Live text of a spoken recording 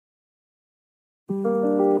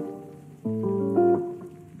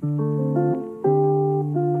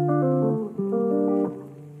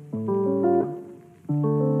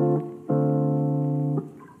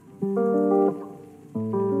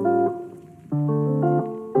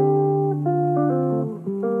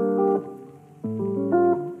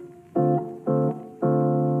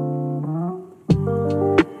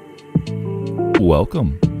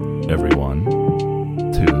Welcome, everyone,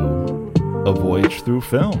 to A Voyage Through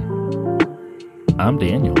Film. I'm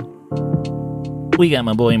Daniel. We got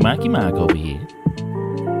my boy Mikey Mike over here.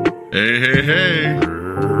 Hey, hey, hey.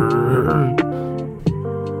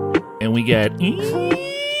 And we got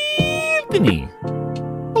Anthony.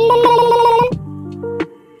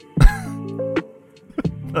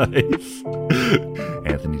 Nice.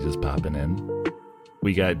 Anthony just popping in.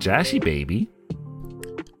 We got Joshy Baby.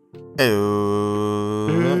 Ew.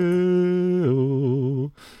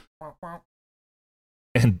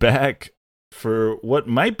 And back for what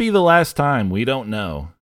might be the last time, we don't know.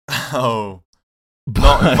 Oh,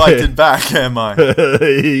 not invited back, am I?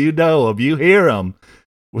 You know him, you hear him.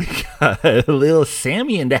 We got a little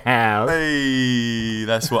Sammy in the house. Hey,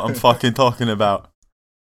 that's what I'm fucking talking about.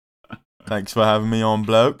 Thanks for having me on,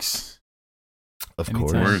 blokes. Of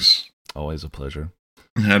Anytime. course. Always a pleasure.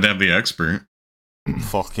 Had to have the expert.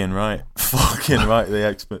 Fucking right, the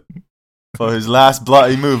expert for his last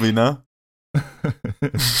bloody movie, no?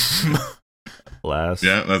 Last,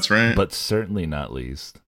 Yeah, that's right. but certainly not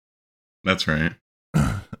least. That's right.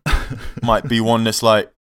 Might be one that's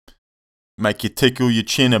like make you tickle your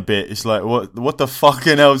chin a bit. It's like what the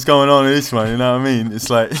fucking hell's going on in this one? You know what I mean? It's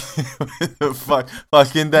like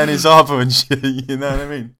fucking Dennis Hopper and shit. You know what I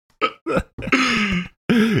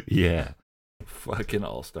mean? Yeah, fucking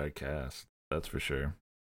all-star cast. That's for sure.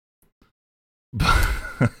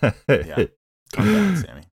 Yeah. Calm down,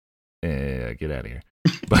 Sammy. Yeah, get out of here.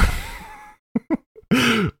 But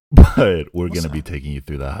we're going to be taking you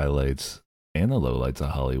through the highlights and the lowlights of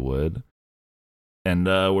Hollywood. And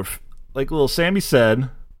we're, like little Sammy said,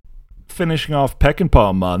 finishing off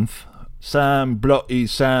Peckinpah month. Sam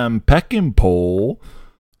Peckinpah.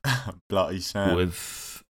 Bloody Sam.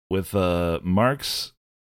 With Spite Mark's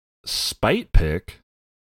spite pick.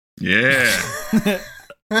 Yeah. pick.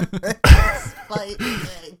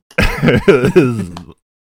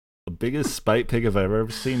 The biggest spite pick if I've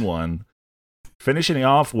ever seen one. Finishing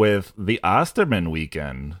off with the Osterman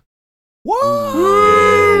weekend.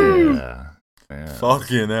 Woo! Yeah.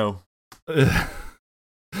 Fucking hell.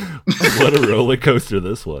 What a roller coaster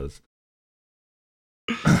this was.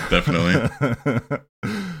 Definitely.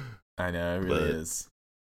 I know, it really is.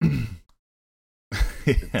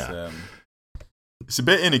 Yeah. It's a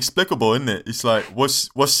bit inexplicable, isn't it? It's like,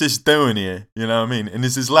 what's this doing here? You know what I mean? And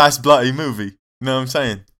it's his last bloody movie. You know what I'm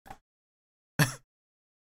saying?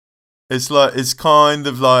 It's kind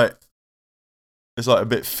of like, it's like a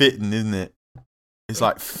bit fitting, isn't it? It's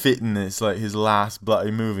like fitting. It's like his last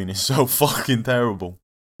bloody movie, and it's so fucking terrible.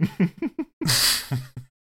 Alright,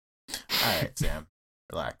 Sam.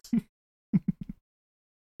 Relax.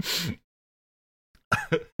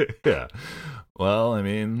 Yeah. Well, I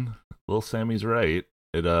mean, little Sammy's right.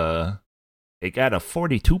 It got a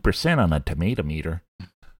 42% on a tomato meter.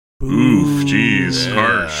 Oof, jeez.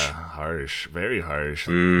 Yeah, Harsh. Very harsh.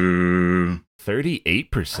 Ooh.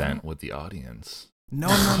 38% with the audience. No.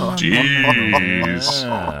 Jeez.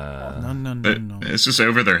 Yeah. No. It's just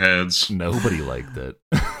over their heads. Nobody liked it.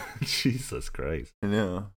 Jesus Christ.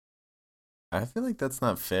 Yeah. I feel like that's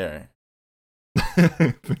not fair.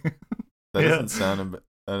 That doesn't sound a bit,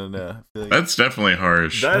 I don't know. I feel like That's definitely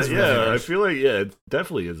harsh. That, That's really yeah, I harsh. feel like, yeah, it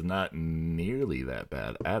definitely is not nearly that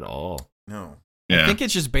bad at all. no. Yeah. I think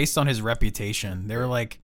it's just based on his reputation. They were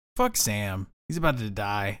like, fuck Sam. He's about to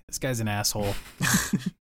die. This guy's an asshole.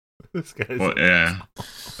 This guy's Well, yeah.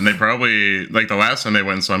 And they probably, like the last time they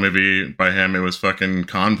went and saw a movie by him, it was fucking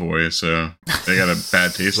Convoy, so they got a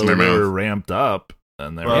bad taste so in their they were mouth. ramped up,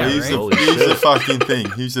 and they were Well, like, here's holy the shit. fucking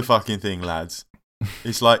thing. Here's the fucking thing, lads.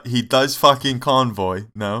 It's like he does fucking Convoy.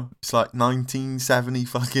 No, it's like 1970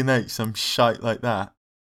 fucking 8, some shite like that.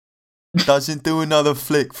 Doesn't do another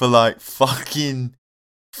flick for like fucking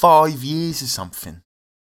 5 years or something.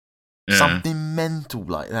 Yeah. Something mental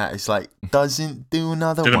like that. It's like doesn't do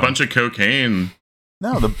another Did one. a bunch of cocaine.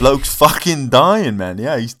 No, the bloke's fucking dying, man.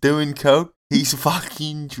 Yeah, he's doing coke. He's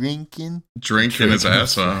fucking drinking Drinking his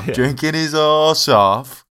ass off. Yeah. drinking his ass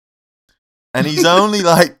off. And he's only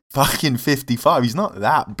like fucking 55. He's not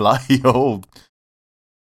that bloody old.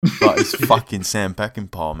 But it's fucking Sam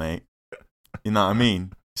Peckinpah, mate. You know what I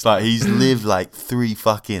mean? It's like he's lived like 3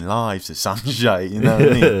 fucking lives or some shit. You know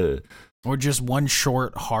what I mean? Or just one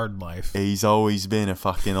short, hard life. He's always been a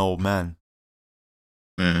fucking old man.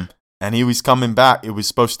 Yeah. And he was coming back. It was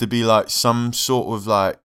supposed to be like some sort of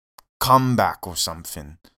like comeback or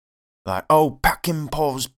something. Like, oh,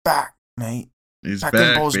 Peckinpah's back, mate. He's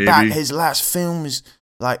Peckinpah's back, baby. His last film was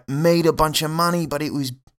like made a bunch of money, but it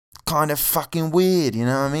was kind of fucking weird. You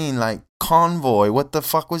know what I mean? Like Convoy. What the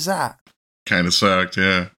fuck was that? Kind of sucked,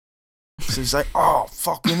 yeah. So it's like, oh,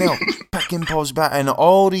 fucking hell, Peckinpah's back. And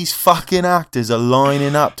all these fucking actors are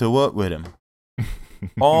lining up to work with him.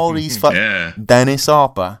 All these Yeah. Dennis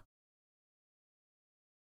Hopper.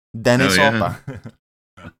 Dennis Hell yeah. Hopper.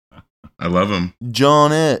 I love him.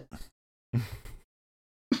 John Hurt.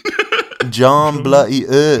 John Bloody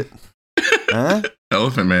Hurt. Huh?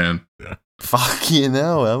 Elephant Man. Fucking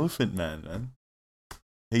hell, Elephant Man.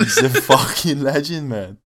 He's a fucking legend,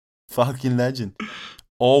 man. Fucking legend.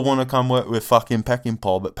 All want to come work with fucking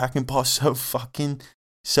Peckinpah, but Peckinpah's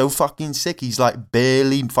so fucking sick. He's like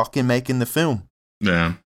barely fucking making the film.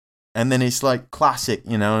 Yeah. And then it's like classic,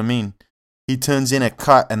 you know what I mean? He turns in a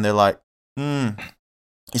cut and they're like,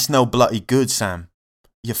 it's no bloody good, Sam.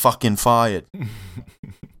 You're fucking fired.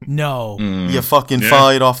 No. You're fucking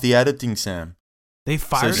fired off the editing, Sam. They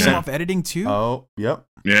fired him off editing too? Oh, yep.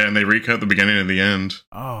 Yeah, and they recut the beginning and the end.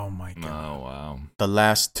 Oh my god. Oh, wow. The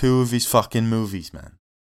last 2 of his fucking movies, man.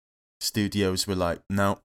 Studios were like,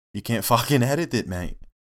 no, you can't fucking edit it, mate.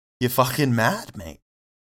 You're fucking mad, mate.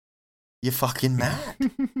 You're fucking mad.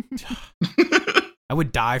 I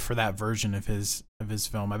would die for that version of his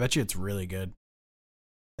film. I bet you it's really good.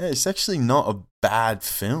 Yeah, it's actually not a bad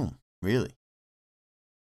film, really.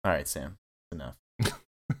 All right, Sam. Enough.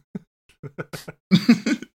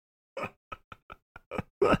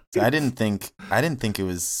 I didn't think it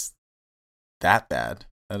was that bad.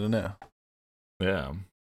 I don't know. Yeah.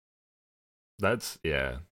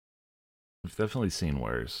 We've definitely seen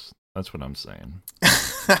worse. That's what I'm saying.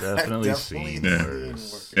 Definitely seen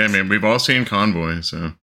worse. Yeah, I mean, we've all seen Convoy,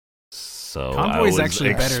 so. So Convoy's I was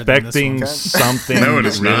actually better than this expecting one. something No, it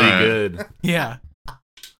is really not. good. Yeah.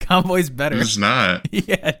 Convoy's better. It's not.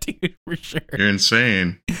 Yeah, dude, for sure. You're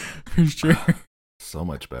insane. For sure. So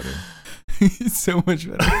much better. So much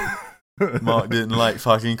better. Mark didn't like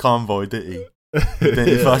fucking Convoy, did he? Didn't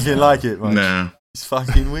he fucking like it, man? No. It's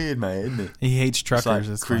fucking weird, mate, isn't it? He hates It's truckers. like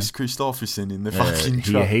It's Chris fine. Christopherson in the Yeah, fucking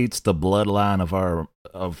he truck. hates the bloodline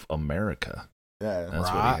of America. Yeah. That's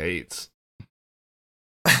Right. what he hates.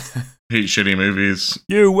 Hate shitty movies.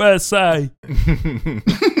 USA.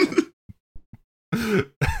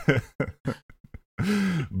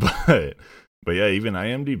 but yeah, even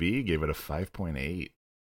IMDb gave it a 5.8,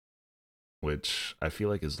 which I feel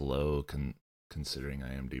like is low considering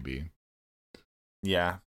IMDb.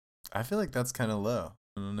 Yeah. I feel like that's kind of low.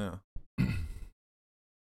 I don't know.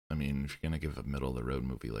 I mean, if you're gonna give a middle of the road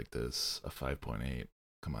movie like this a 5.8,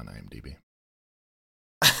 come on, IMDb.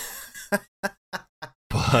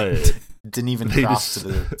 But Didn't even They cross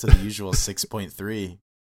just- to the usual 6.3.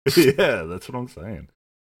 yeah, that's what I'm saying.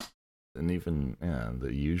 And even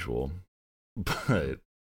the usual. But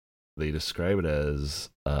they describe it as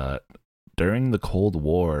during the Cold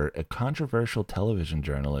War, a controversial television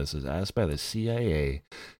journalist is asked by the CIA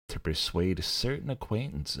to persuade certain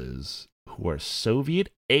acquaintances who are Soviet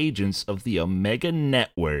agents of the Omega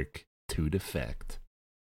Network to defect.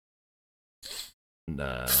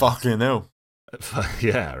 Fucking hell.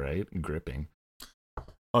 Yeah, right? Gripping.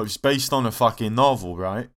 Oh, it's based on a fucking novel,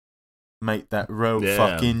 right? Mate, that wrote Yeah.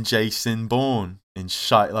 fucking Jason Bourne and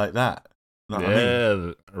shite like that. Know what I mean?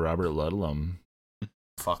 Yeah, Robert Ludlum.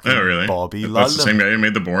 Fucking Oh, really? Bobby That's the same Ludlum. guy who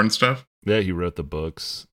made the Bourne stuff? Yeah, he wrote the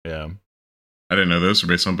books. Yeah. I didn't know those were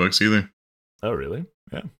based on books either. Oh, really?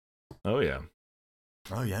 Yeah. Oh, yeah.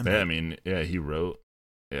 Oh, yeah, Yeah, I man. mean, yeah, he wrote,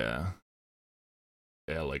 yeah,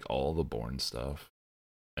 like all the Bourne stuff,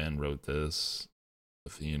 and wrote this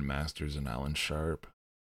with Ian Masters and Alan Sharp.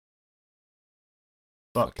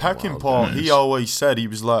 But fucking wild Peckinpah, guys. he always said, he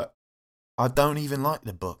was like, I don't even like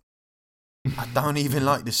the book. I don't even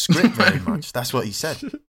like the script very much. That's what he said.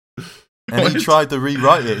 And he What? tried to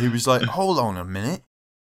rewrite it. He was like, hold on a minute.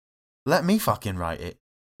 Let me fucking write it.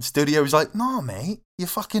 The studio was like, no, mate. You're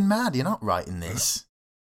fucking mad. You're not writing this.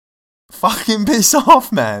 Fucking piss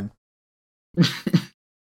off, man.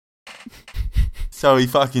 So he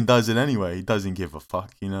fucking does it anyway. He doesn't give a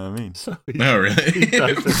fuck. You know what I mean? So No, really? he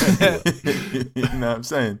does it anyway. You know what I'm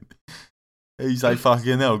saying? He's like,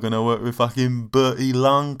 fucking hell, gonna work with fucking Bertie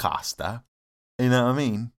Lancaster. You know what I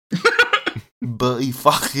mean? Bertie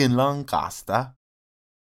fucking Lancaster.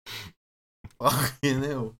 Fucking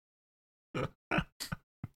hell.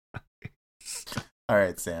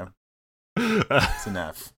 Alright, Sam. It's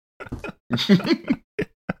enough.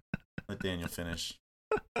 Let Daniel finish.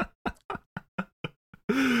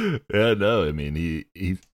 Yeah, no, I mean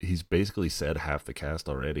he's basically said half the cast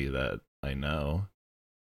already that I know.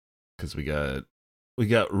 Because we got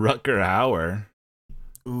Rutger Hauer.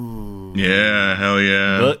 Ooh. Yeah, hell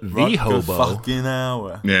yeah. The Rutger hobo. fucking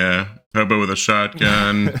hour. Yeah, hobo with a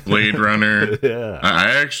shotgun, Blade Runner. Yeah.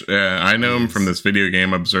 I actually, I know him from this video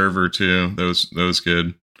game Observer too. That was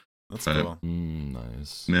good. That's But- cool.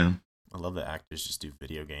 Nice. Yeah, I love that actors just do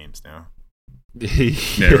video games now.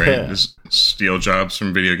 yeah, right. Just steal jobs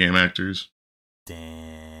from video game actors.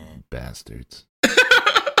 Damn. Bastards.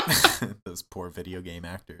 Those poor video game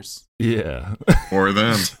actors. Yeah. Or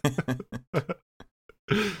them.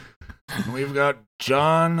 We've got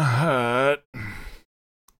John Hurt,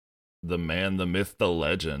 the man, the myth, the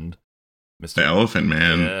legend, Mr. The Elephant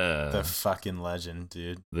Man. Yeah, The fucking legend,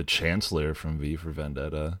 dude. the Chancellor from V for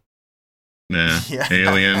Vendetta. Yeah. Yeah.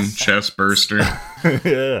 Alien, chest burster.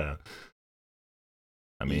 Yeah.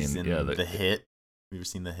 I He's mean, in yeah. the Hit. Have you ever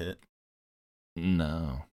seen The Hit?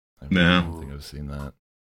 No. No. I don't think I've seen that.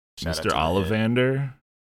 Shout out Mr. to The Hit. Ollivander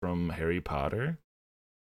from Harry Potter.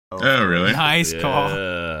 Oh, really? Nice call.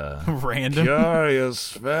 Yeah. Random. Curious.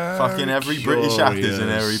 Fucking every British actor's in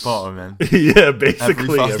Harry Potter, man. Yeah, Every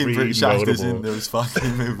basically fucking British actor's in notable. those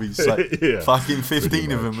fucking movies. Like, Yeah. fucking 15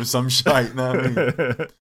 pretty of them much. or some shite, know what I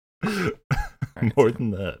mean? More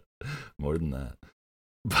than that. More than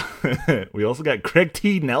that. We also got Craig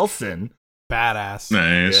T. Nelson. Badass.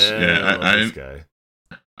 Nice. Yeah, I love this guy.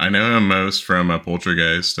 I know him most from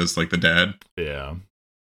Poltergeist as like the dad. Yeah.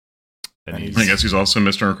 And And he's, I guess he's also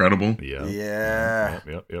Mr. Incredible. yeah. Yeah.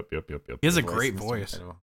 Yep. He has a The great is voice.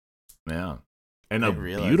 incredible. Yeah. And I a didn't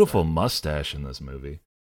realize beautiful that. mustache in this movie.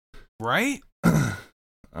 Right?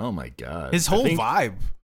 Oh my god. His I whole think vibe.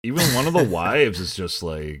 Even one of the wives is just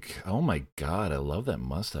like, oh my god, I love that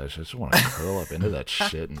mustache. I just want to curl up into that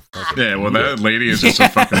shit and fucking Yeah, well, eat that it." lady is just a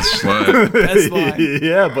fucking slut. Best line.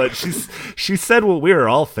 Yeah, but she said what we were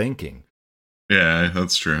all thinking. Yeah,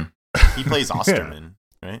 that's true. He plays Osterman,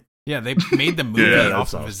 right? Yeah, they made the movie Yeah,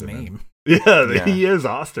 off that's of his Osterman. name. Yeah, he is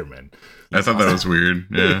Osterman. I thought that was weird.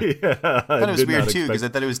 Yeah. Yeah, I thought it was weird too because I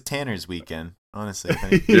thought it was Tanner's weekend. Honestly, I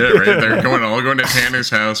think. Yeah, right. They're all going to Tanner's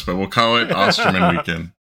house, but we'll call it Osterman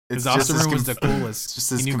weekend. Because just as Osterman was the conf- coolest. It's just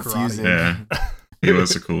He as knew confusing. karate. Yeah. He was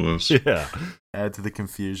the coolest. Yeah, Add to the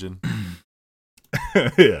confusion.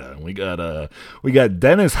 yeah. We got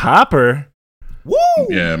Dennis Hopper. Woo!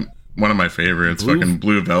 Yeah, one of my favorites. Blue- fucking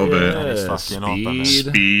Blue Velvet. Yeah. Dennis fucking Hopper, man.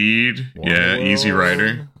 Speed. Yeah, Easy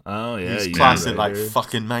Rider. Oh yeah, He's Easy classic, like Rider.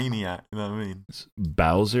 fucking maniac. You know what I mean?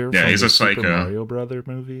 Bowser. Yeah, from he's the a psycho. Super Mario Brother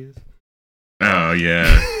movies. Oh, yeah,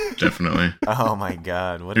 definitely. Oh my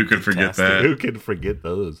god, what Who a could good forget casting. that? Who can forget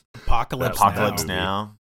those? Apocalypse, Apocalypse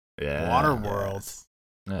Now. Now. Yeah, Waterworld.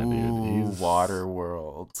 Yeah, dude, Ooh, he's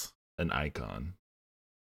Waterworld. an icon.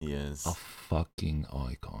 He is. A fucking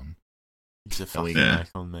icon. He's a And fucking we-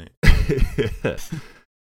 icon, mate.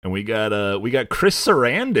 And we got Chris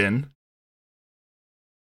Sarandon,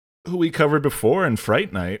 who we covered before in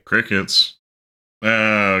Fright Night. Crickets.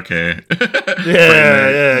 Oh, okay.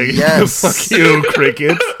 Yeah. Yes. Fuck you,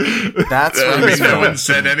 crickets. That's I where mean, he's no from. one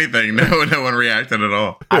said anything. No one reacted at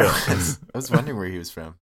all. I was wondering where he was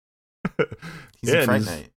from. He's Yeah, in Fright and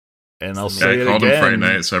Night. And I'll Yeah, say I it called him Friday again.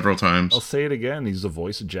 Night several times. I'll say it again. He's the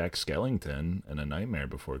voice of Jack Skellington in A Nightmare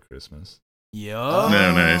Before Christmas. Yup.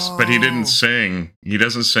 No, nice. But he Oh. didn't sing. He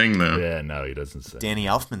doesn't sing, though. Yeah, no, he doesn't say. Danny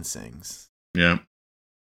Elfman sings. Yeah.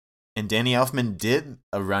 And Danny Elfman did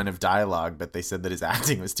a run of dialogue, but they said that his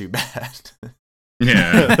acting was too bad.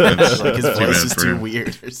 Yeah. That's, Like his that's too voice bad is for too him.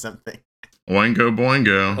 weird or something. Boingo,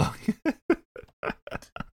 boingo. Oh,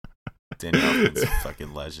 Danny Elfman's a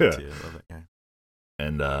fucking legend Yeah. too. I love that guy.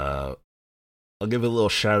 and I'll give a little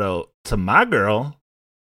shout out to my girl,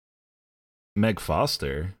 Meg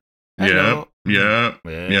Foster. Yep. Yep.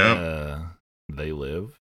 Yeah, They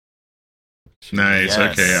Live. She- Nice.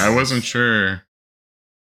 Yes. Okay. I wasn't sure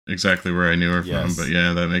exactly where I knew her Yes. from, but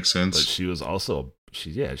yeah, that makes But sense. she was also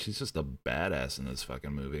she's just a badass in this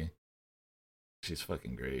fucking movie. She's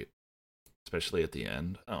fucking great. Especially at the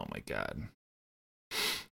end. Oh my god.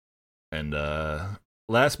 And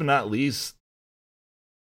last but not least,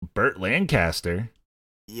 Burt Lancaster.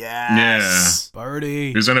 Yes.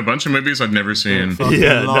 Birdie. He's in a bunch of movies I've never seen. Fucking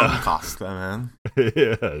Yeah, long no. Costa, man.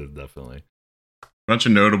 Yeah, definitely. Bunch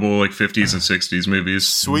of notable like 50s and 60s movies.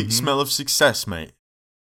 Sweet Mhm. smell of success, mate.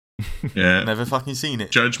 Yeah. Never fucking seen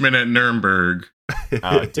it. Judgment at Nuremberg.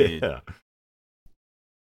 Oh, dude. Yeah.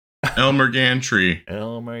 Elmer Gantry.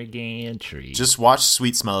 Elmer Gantry. Just watch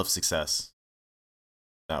Sweet Smell of Success.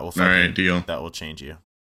 That will All fucking, right, deal. that will change you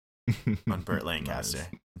on Burt Lancaster. Nice.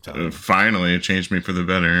 I'm telling you. Finally, it changed me for the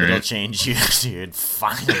better. It'll Right? change you, dude.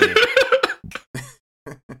 Finally.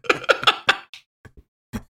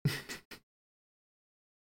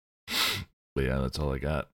 But yeah, that's all I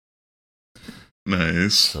got.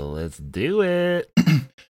 Nice. So let's do it.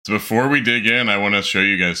 So before we dig in, I want to show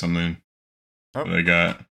you guys something that I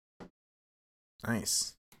got.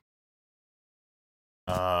 Nice.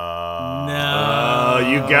 No. Oh,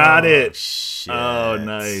 you got it. Shit. Oh,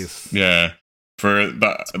 nice. Yeah. For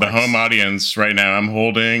the home audience right now, I'm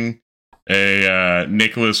holding a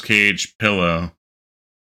Nicolas Cage pillow.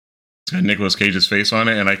 It's got Nicolas Cage's face on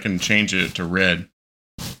it, and I can change it to red.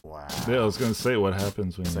 Wow. Yeah, I was gonna say what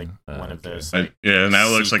happens when It's like one of those. Yeah, now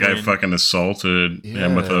it looks like I sequin. fucking assaulted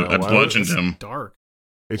him with Yeah, I why bludgeoned was him. Dark.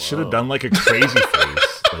 It should have Whoa. done like a crazy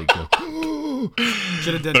face. Like,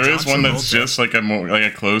 Should have done. There John is one that's Travolta. just like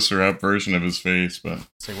a closer up version of his face, but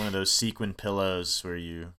It's like one of those sequin pillows where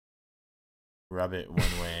you rub it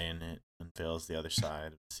one way and it unveils the other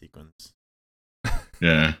side of the sequins.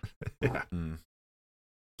 yeah. Mm.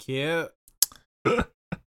 Cute.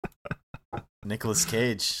 Nicolas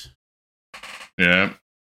Cage. Yeah.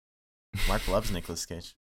 Mark loves Nicolas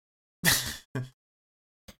Cage.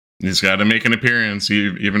 He's got to make an appearance,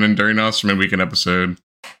 even during Osterman Weekend episode.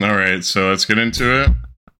 All right, so let's get into it.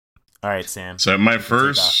 All right, Sam. So my You can take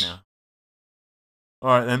first, off now.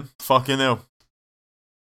 All right then. Fucking no.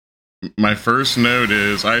 my first note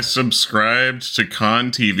is I subscribed to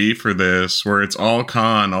Con TV for this, where it's all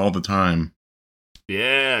Con all the time.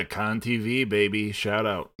 yeah, Con TV, baby. Shout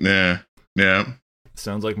out. Yeah, yeah.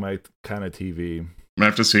 Sounds like my kind of TV. I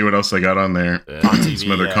have to see what else they got on there. Yeah. Con TV,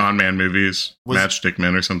 Some other yeah. Con Man movies, Was- Matchstick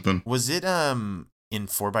Men or something. Was it in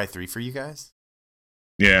 4x3 for you guys?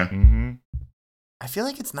 Yeah. Mm-hmm. I feel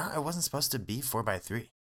like it's not. It wasn't supposed to be 4x3.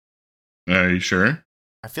 Are you sure?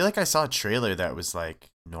 I feel like I saw a trailer that was like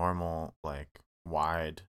normal, like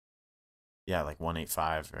wide. Yeah, like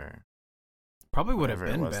 185 or. Probably would have Whatever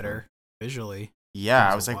it been was, better visually. Yeah,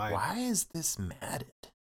 I Things was are like, wide. why is this matted?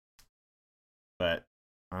 But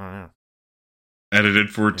I don't know. Edited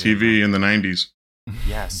for Yeah. TV in the 90s.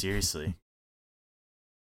 Yeah, seriously.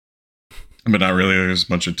 But not really. There's a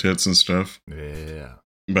bunch of tits and stuff. Yeah.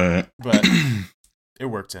 But But it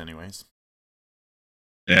worked anyways.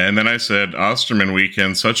 yeah, and then I said, Osterman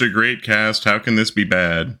Weekend, such a great cast. How can this be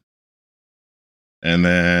bad? And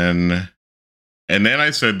then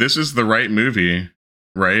I said, this is the right movie,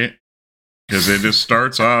 right? Because it just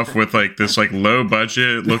starts off with like this like low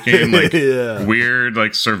budget looking like yeah. weird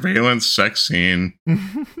like surveillance sex scene.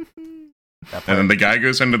 That And then part, the guy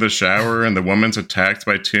goes into the shower and the woman's attacked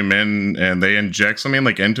by two men and they inject something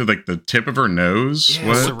like into like the tip of her nose. Yeah,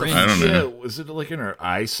 what? syringe. I don't know. Yeah, was it like in her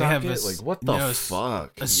eye have socket? a Like what the no,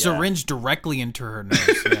 fuck? A syringe directly into her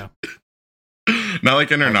nose. Yeah. Not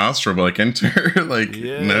like in her nostril, but like into her like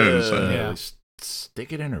Yeah. nose. Yeah. Just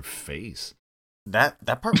stick it in her face. that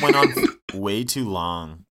part went on way too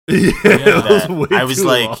long. Yeah, That way I was too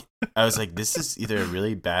like, long. this is either a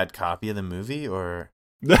really bad copy of the movie or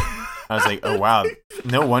I was like, oh wow,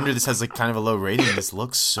 no wonder this has like kind of a low rating. This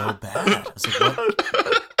looks so bad. I was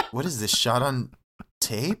like, what is this shot on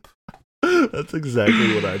tape? That's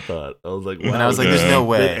exactly what I thought. I was like, wow. And I was like, there's no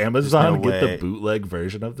way. Did Amazon There's no get way. the bootleg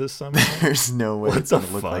version of this somehow? There's no way What it's the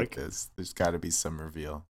gonna look like fuck? this. There's got to be some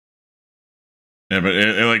reveal. Yeah, but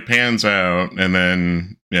it like pans out, and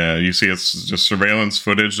then yeah, you see it's just surveillance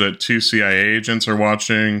footage that two CIA agents are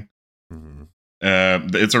watching. Mhm.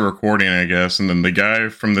 It's a recording, I guess, and then the guy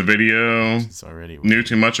from the video It's already knew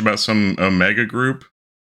too much about some Omega group.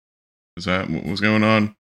 Is that what was going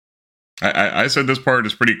on? I said this part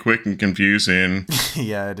is pretty quick and confusing.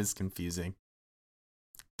 Yeah, it is confusing.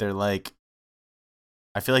 They're like,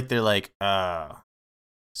 I feel like they're like,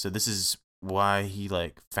 so this is why he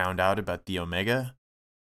like found out about the Omega,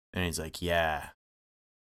 and he's like, yeah,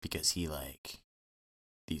 because he like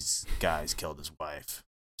these guys killed his wife,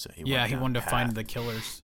 so he Yeah, went he down wanted to path, find the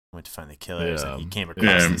killers. went to find the killers, Yeah. and he came across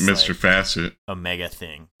Yeah, this Mr. like, Facet. Omega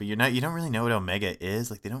thing, but you don't really know what Omega is.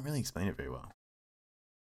 Like they don't really explain it very well,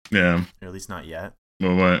 Yeah. or at least not yet.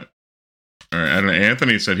 Well, what? All right. I don't know.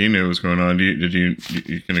 Anthony said he knew what was going on. Did you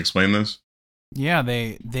can explain this? Yeah,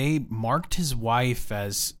 they marked his wife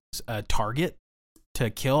as a target to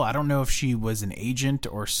kill. I don't know if she was an agent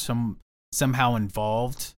or somehow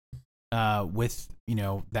involved with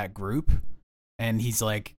that group. And he's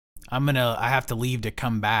like, I have to leave to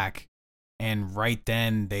come back. And right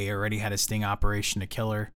then they already had a sting operation to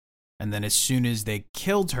kill her. And then as soon as they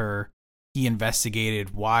killed her, he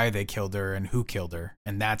investigated why they killed her and who killed her.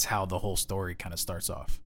 And that's how the whole story kind of starts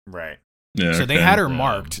off. Right. Yeah. So they okay. had her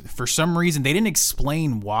marked. For some reason, they didn't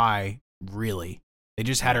explain why, really. They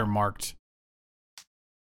just had her marked.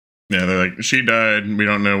 Yeah, they're like, she died. We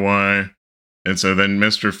don't know why. And so then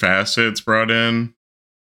Mr. Facet's brought in.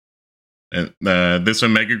 And this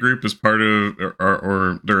Omega group is part of,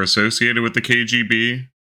 or they're associated with the KGB.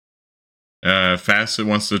 Facet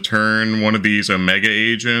wants to turn one of these Omega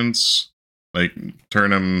agents, like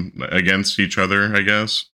turn them against each other, I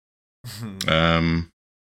guess.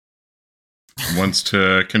 Wants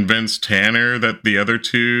to convince Tanner that the other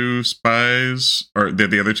two spies, or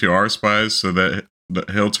that the other two are spies, so that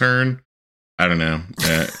he'll turn. I don't know.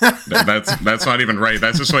 That's not even right.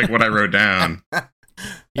 That's just like what I wrote down.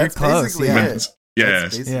 You're close. Yeah.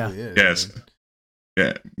 Yes. Yes.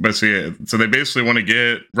 Yeah. But so they basically want to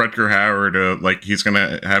get Rutger Hauer to, like, he's going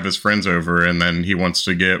to have his friends over, and then he wants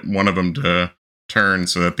to get one of them to turn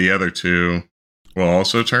so that the other two will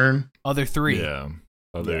also turn. Other three. Yeah.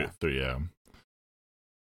 Three, yeah.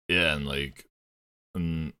 Yeah, and like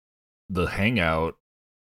the hangout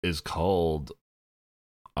is called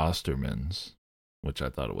Osterman's, which I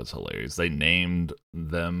thought it was hilarious. They named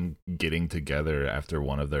them getting together after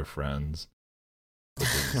one of their friends.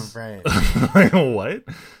 Right. Like, what?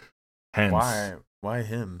 Hence, why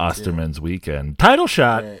him? Osterman's weekend. Title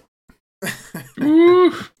shot. Right.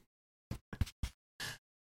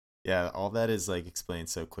 Yeah, all that is like explained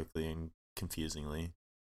so quickly and confusingly.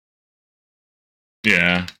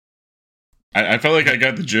 Yeah. I felt like I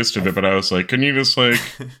got the gist of it, but I was like, couldn't you just like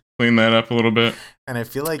clean that up a little bit? And I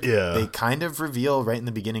feel like they kind of reveal right in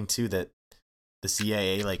the beginning too that the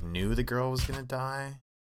CIA like knew the girl was gonna die.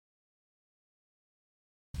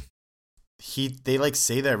 They like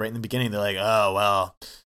say that right in the beginning. They're like, oh well,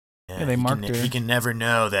 yeah, they marked her. He can never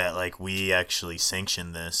know that like we actually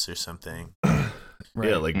sanctioned this or something. Right.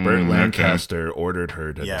 Yeah, like Burt Lancaster ordered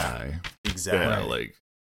her to die. Exactly.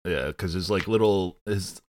 Yeah, because his like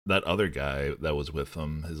that other guy that was with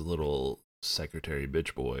him, his little secretary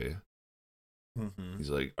bitch boy. Mm-hmm. He's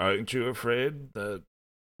like, aren't you afraid that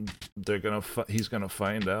he's gonna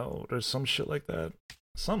find out or some shit like that?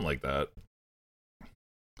 Something like that.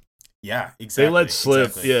 Yeah, exactly. They let slip.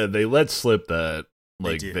 Exactly. Yeah, they let slip that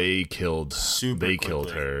like they killed killed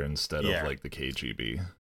her instead of like the KGB.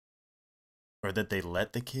 Or that they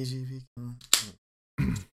let the KGB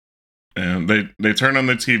And they turn on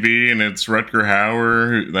the TV, and it's Rutger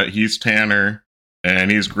Hauer, that he's Tanner,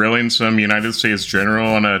 and he's grilling some United States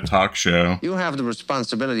general on a talk show. You have the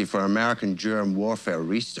responsibility for American germ warfare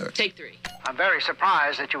research. Take 3. I'm very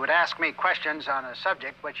surprised that you would ask me questions on a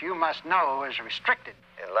subject which you must know is restricted.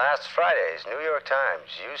 In last Friday's New York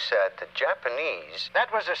Times, you said the Japanese...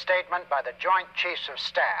 That was a statement by the Joint Chiefs of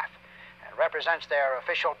Staff and represents their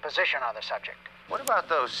official position on the subject. What about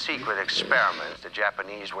those secret experiments the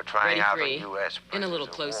Japanese were trying out on U.S. In a little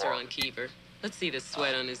closer on Keever. Let's see the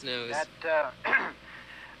sweat on his nose. That,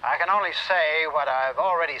 I can only say what I've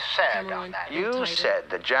already said on that. You said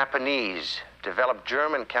the Japanese developed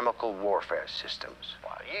German chemical warfare systems.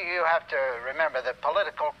 Well, you have to remember the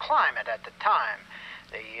political climate at the time.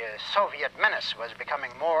 The Soviet menace was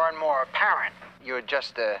becoming more and more apparent. You're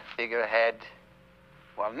just a figurehead?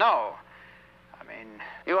 Well, no. I mean...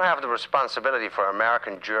 You have the responsibility for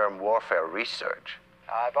American germ warfare research.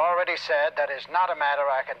 I've already said that is not a matter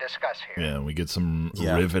I can discuss here. Yeah, we get some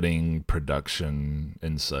riveting production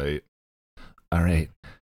insight. All right.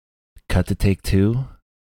 Cut to take 2.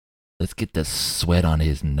 Let's get the sweat on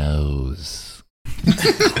his nose.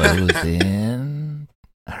 Close in.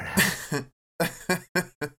 All right.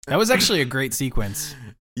 That was actually a great sequence.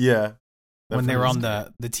 Yeah. When they were on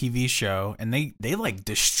the TV show, and they like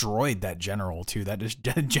destroyed that general too. That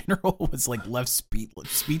general was like left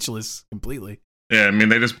speechless completely. Yeah, I mean,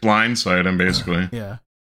 they just blindside him basically. Yeah.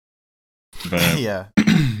 But yeah.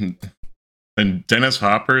 And Dennis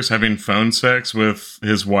Hopper's having phone sex with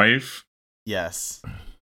his wife. Yes.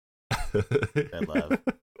 I love.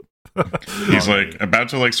 He's like about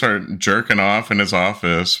to like start jerking off in his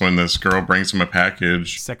office when this girl brings him a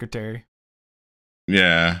package. Secretary.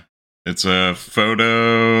 Yeah. It's a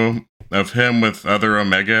photo of him with other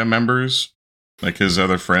Omega members, like his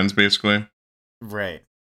other friends, basically. Right.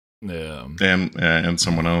 Yeah. And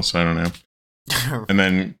someone else, I don't know. And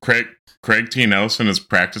then Craig T. Nelson is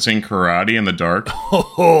practicing karate in the dark.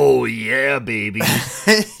 Oh, yeah, baby.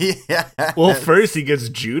 Yeah. Well, first he gets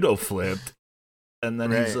judo flipped, and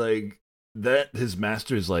then he's like, his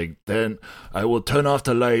master's like, then I will turn off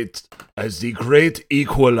the light as the great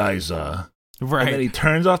equalizer. Right. And then he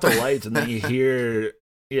turns off the lights, and then you hear,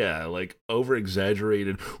 like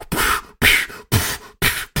over-exaggerated.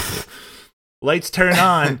 Lights turn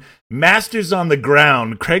on. Master's on the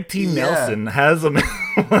ground. Craig T. Nelson has him.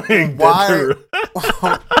 Like, why?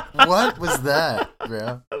 What was that,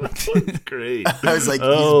 bro? That was great. I was like,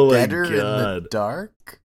 he's better in the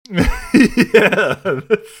dark? Yeah.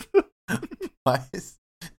 Why is...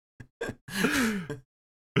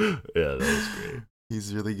 Yeah, that was great.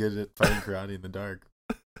 He's really good at fighting karate in the dark.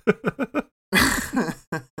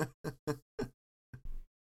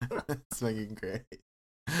 It's fucking great.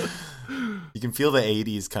 You can feel the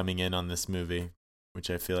 80s coming in on this movie, which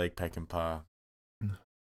I feel like Peckinpah.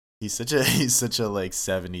 He's such a like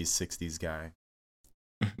 70s, 60s guy.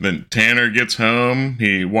 Then Tanner gets home,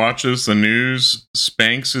 he watches the news,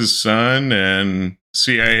 spanks his son, and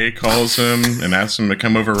CIA calls him and asks him to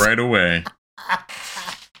come over right away.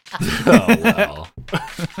 Oh, wow.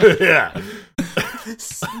 Yeah.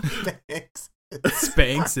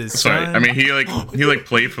 Spanks his Sorry, son. I mean he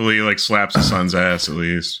playfully like slaps his son's ass at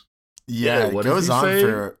least. Yeah, what it did goes he on say?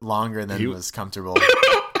 for longer than He- was comfortable.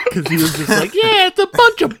 Because he was just like, yeah, it's a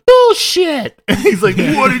bunch of bullshit. And he's like,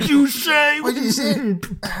 what did you say? What did you say?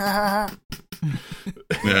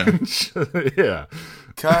 Yeah. Yeah.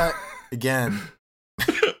 Cut again.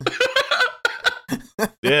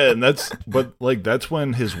 Yeah, and that's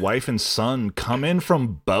when his wife and son come in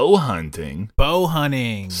from bow hunting. Bow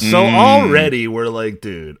hunting. So already we're like,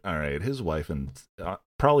 dude, all right, his wife and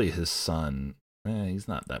probably his son, he's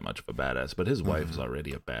not that much of a badass, but his wife is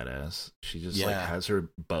already a badass. She just like has her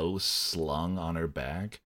bow slung on her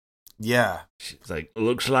back. Yeah. She's like,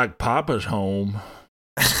 looks like Papa's home.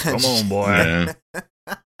 Come on, boy. Yeah.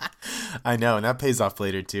 I know, and that pays off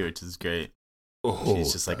later too, which is great. Oh,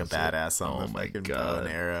 She's just like a badass on the my fucking bow God. and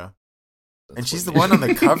arrow. That's And she's what- the one on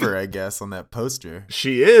the cover, I guess, on that poster.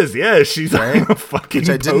 She is, yeah. She's Right? on a fucking Which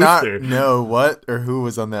I did poster. not know what or who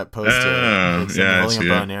was on that poster. Oh, Like someone yeah, I holding a see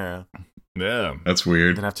bow it. and arrow. Yeah. That's And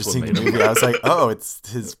weird. then after What seeing the made him- movie, I was like, oh, it's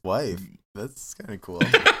his wife. That's kind of cool.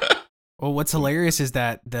 Well, what's hilarious is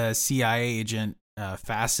that the CIA agent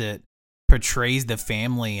Facet portrays the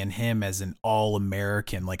family and him as an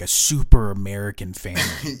all-American, like a super American family.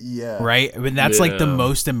 Yeah. Right? I mean, that's like the Yeah.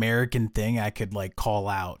 most American thing I could like call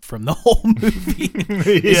out from the whole movie. Yeah.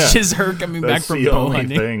 It's just her coming back That's from the bow only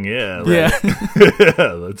hunting. thing, yeah. Yeah.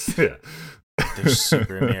 Yeah. They're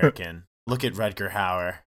super American. Look at Rutger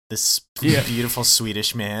Hauer, this Yeah. beautiful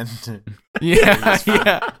Swedish man. Yeah,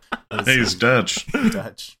 yeah. He's Dutch.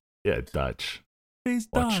 Dutch. Yeah, Dutch. He's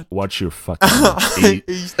done. Watch your fucking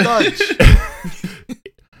He's Dutch.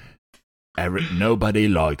 Nobody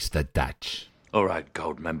likes the Dutch. All right,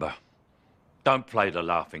 Gold Member. Don't play the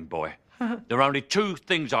laughing boy. There are only two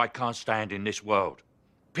things I can't stand in this world.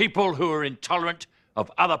 People who are intolerant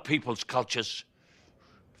of other people's cultures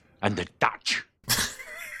and the Dutch.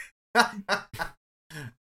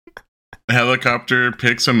 The helicopter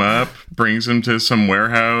picks him up, brings him to some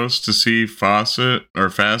warehouse to see Facet. He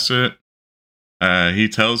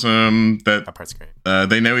tells him that That part's great.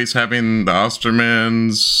 they know he's having the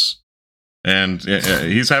Ostermans, and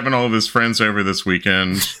he's having all of his friends over this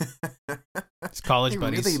weekend. It's college They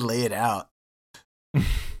buddies. really lay it out.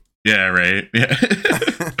 Yeah, right. Yeah.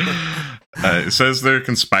 It says they're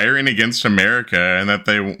conspiring against America and that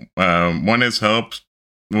they want his help.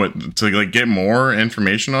 To like get more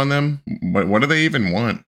information on them? What do they even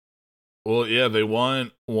want? Well, yeah, they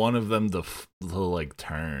want one of them to like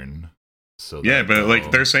turn. So Yeah, that but like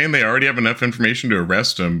they'll- they're saying they already have enough information to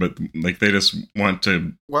arrest him, but like they just want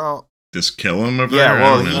to Well, just kill him over yeah, there.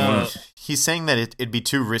 well, I don't know. he's saying that it'd be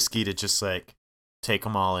too risky to just like take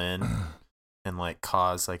them all in and like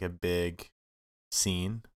cause like a big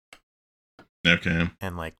scene Okay.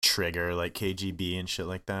 and like trigger like KGB and shit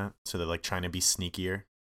like that. So they're like trying to be sneakier.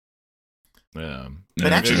 Yeah.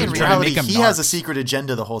 But Yeah, actually, in okay. trying to reality, make 'em he has a narcs. secret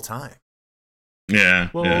agenda the whole time. Yeah.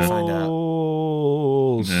 Yeah. Find out.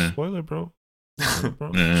 Oh, Yeah. spoiler, bro. Spoiler,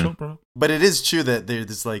 bro. Yeah. Chill, bro. But it is true that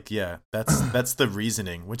there's like, yeah, that's the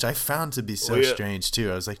reasoning, which I found to be so Well, yeah. strange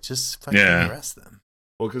too. I was like, just fucking Yeah. arrest them.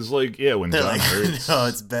 Well, because like, yeah, when They're John like, Hurts, no,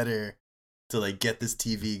 it's better to like get this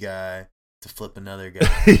TV guy to flip another guy.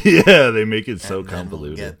 yeah, they make it so and then we'll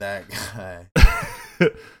convoluted. get that guy.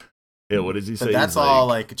 Yeah, what does he say? But that's He's all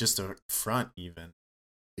like just a front, even.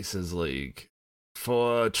 He says like,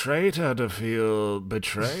 for a traitor to feel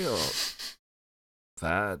betrayal,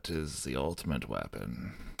 that is the ultimate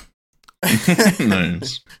weapon.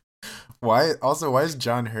 Nice. Why? Also, why is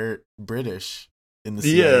John Hurt British in the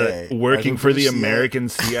CIA? Yeah, working Are they for the British CIA? American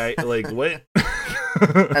CIA. Like what?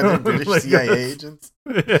 Are they British Like, CIA agents?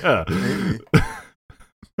 Yeah. Maybe.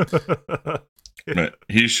 But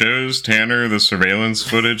he shows Tanner the surveillance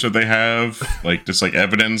footage that they have, like just like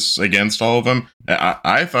evidence against all of them.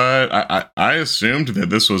 I thought I assumed that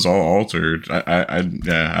this was all altered.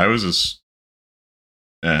 I was just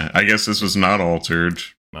I guess this was not altered.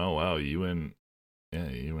 Oh wow, you and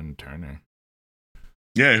Turner.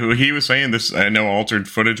 Yeah, who he was saying this. I know altered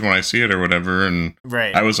footage when I see it or whatever, and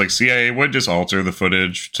Right. I was like, CIA would just alter the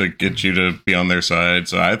footage to get you to be on their side.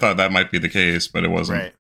 So I thought that might be the case, but it wasn't.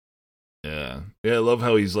 Right. Yeah. Yeah, I love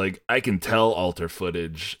how he's like, I can tell alter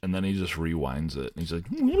footage, and then he just rewinds it. And he's like,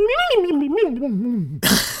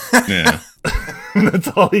 Yeah. that's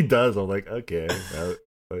all he does. I'm like, okay.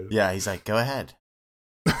 Yeah, he's like, go ahead.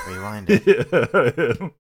 Rewind it.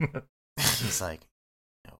 He's like,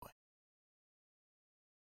 no way.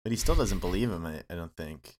 But he still doesn't believe him, I don't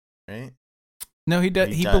think. Right? No, he does.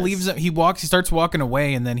 He He does. believes it. He starts walking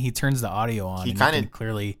away, and then he turns the audio on. He and kinda- you can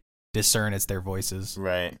clearly discern it's their voices.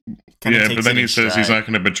 Right. Yeah, but then he says he's not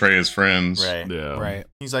going to betray his friends. Right. Yeah. Right.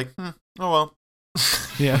 He's like, oh well.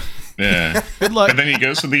 Yeah. Yeah. Good luck. But then he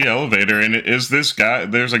goes to the elevator, and it is this guy.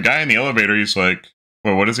 There's a guy in the elevator. He's like,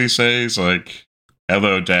 well, what does he say? He's like,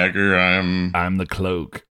 hello, Dagger. I'm the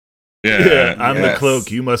cloak. Yeah. I'm the Yes. cloak.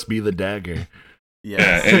 You must be the dagger.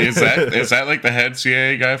 Yeah, and is that like the head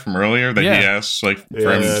CIA guy from earlier that he asked like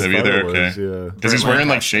for him to be there? Okay, Yeah. because he's wearing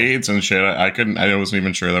like shades and shit. I wasn't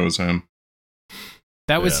even sure that was him.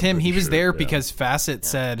 That was Yeah, him. pretty He was sure, there yeah. because Facet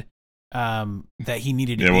said that he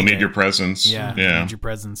needed to Yeah, be we'll need there. your presence. Yeah, we yeah, need your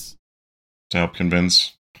presence. to help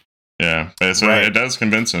convince. Yeah, so Right. it does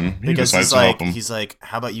convince him. He Because decides to help him. he's like,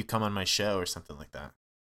 how about you come on my show or something like that?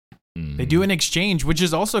 They do an exchange, which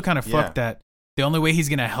is also kind of Yeah. fucked. That the only way he's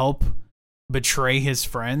gonna help betray his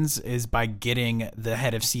friends is by getting the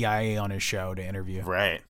head of CIA on his show to interview.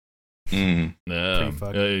 Right. Mm. Yeah. Pretty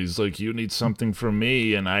fucked. Yeah, he's like, you need something from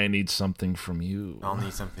me, and I need something from you. I'll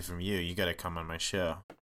need something from you. You got to come on my show.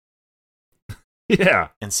 Yeah.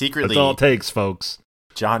 And That's secretly, all it takes, folks.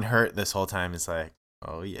 John Hurt this whole time is like,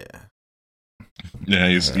 oh yeah. Yeah,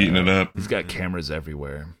 he's eating it up. He's got cameras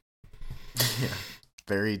everywhere. Yeah.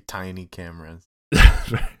 Very tiny cameras.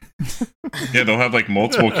 Yeah, they'll have like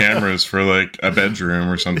multiple cameras for like a bedroom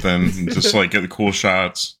or something, just like get the cool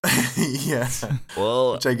shots. Yeah.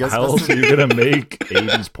 Well, Which I guess how must else are you gonna make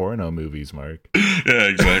 80s porno movies, Mark? Yeah,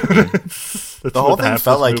 exactly. That's The whole what thing half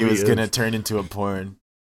felt this like it movie was going to is. turn into a porn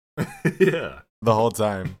Yeah. the whole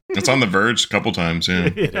time. It's on the verge a couple times. Yeah.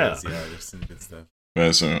 It Yeah. is. Yeah, there's some good stuff.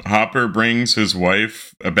 So Hopper brings his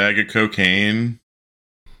wife a bag of cocaine.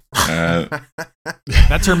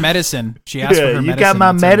 That's her medicine. She asked for her you medicine. got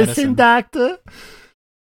my That's her medicine, doctor?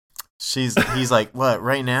 He's like, what,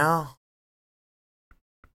 right now?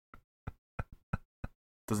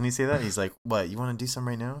 Doesn't he say that? He's like, what, you want to do some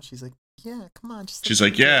right now? She's like, yeah, come on. Just She's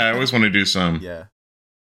like, yeah, I always want to do some. Yeah.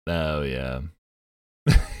 Oh, yeah.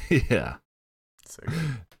 Yeah. So good.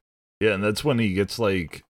 Yeah, and that's when he gets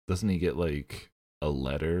like, doesn't he get like a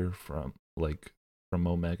letter from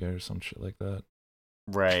Omega or some shit like that?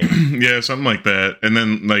 Right. Yeah, something like that. And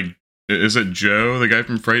then like, is it Joe, the guy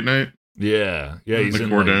from Fright Night? Yeah. Yeah, he's The in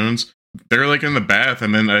Cordones. They're like in the bath,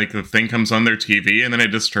 and then like the thing comes on their TV, and then it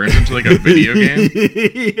just turns into like a video game.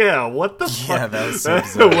 Yeah, what the fuck? Yeah, that was so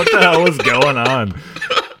bizarre. What the hell was going on?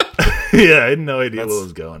 Yeah, I had no idea That's- what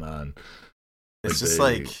was going on. It's just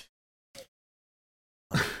like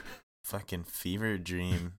fucking fever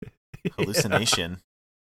dream hallucination.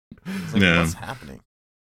 It's like, Yeah. what's happening?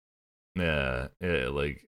 Yeah,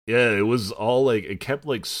 it was all like, it kept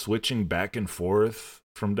like switching back and forth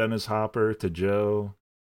from Dennis Hopper to Joe.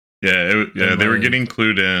 Yeah, And, they were like, getting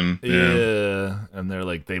clued in. Yeah, and they're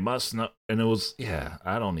like, they must know. And it was, yeah,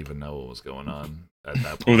 I don't even know what was going on at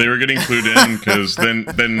that point. Well, they were getting clued in because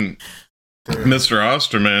then Mr.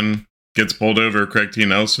 Osterman gets pulled over, Craig T.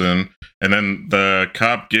 Nelson, and then the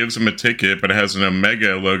cop gives him a ticket, but it has an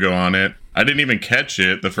Omega logo on it. I didn't even catch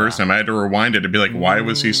it the first time. I had to rewind it to be like, why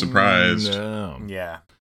was he surprised? No. Yeah.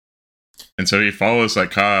 And so he follows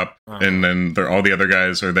that cop, and then all the other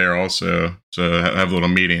guys are there also to have a little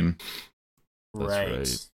meeting. That's Right.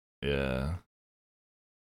 right. Yeah.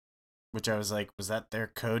 Which I was like, was that their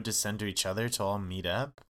code to send to each other to all meet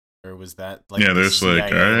up? Or was that like Yeah, the there's like,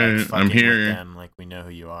 CIA, all right, fucking I'm with here. them, like we know who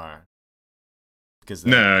you are. Because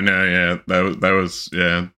No, yeah, that was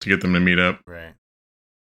to get them to meet up. right.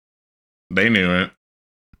 They knew it.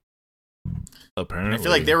 Apparently. I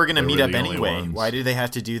feel like they were gonna meet up the only anyway. ones. Why do they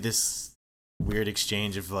have to do this weird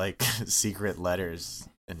exchange of like secret letters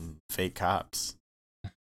and fake cops?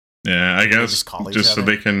 Yeah, I Can they guess just call each just so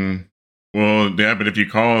other? they can. Well, yeah, but if you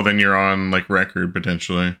call, then you're on like record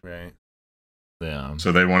potentially. Right. Yeah.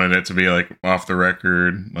 So they wanted it to be like off the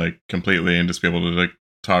record, like completely, and just be able to like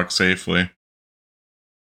talk safely.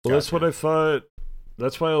 Well, that's Gotcha. what I thought.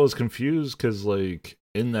 That's why I was confused, because, like,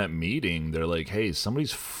 in that meeting, they're like, hey,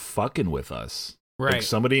 somebody's fucking with us. Like, Right.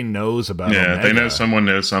 somebody knows about Yeah, they know Omega. someone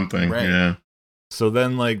knows something. Right. Yeah, So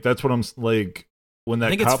then, like, that's what I'm, like, when I that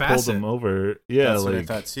think it's cop pulled Facet. him over, yeah, That's what I like,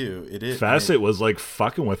 thought too. It is Facet was, like,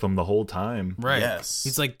 fucking with him the whole time. Right. Yes.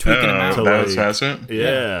 He's like tweaking him out. So, that was like, Facet.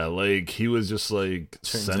 Yeah, like, he was just, like,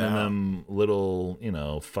 Turns sending out. them little,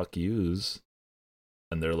 fuck yous.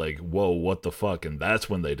 and they're like, whoa, what the fuck? And that's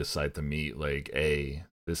when they decide to meet, like, hey,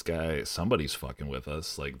 this guy, somebody's fucking with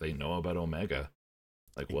us. Like, they know about Omega.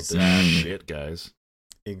 Like, what the shit, guys?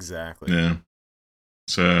 Exactly. Yeah.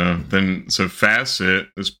 So Facet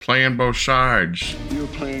is playing both sides. You're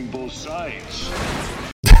playing both sides.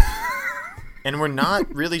 And we're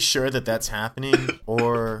not really sure that that's happening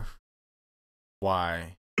or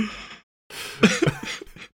why.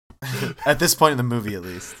 At this point in the movie, at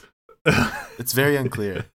least. It's very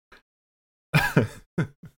unclear.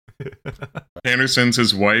 Tanner sends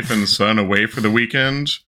his wife and son away for the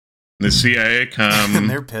weekend. The CIA come,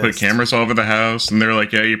 They're pissed. put cameras all over the house, and they're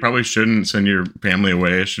like, yeah, you probably shouldn't send your family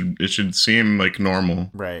away. It should seem like normal.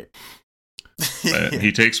 Right. But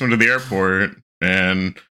he takes them to the airport,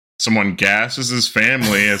 and someone gasses his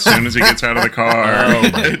family as soon as he gets out of the car. Oh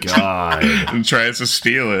my god! And tries to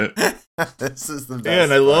steal it. This is the best. Yeah,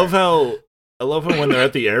 and I love how when they're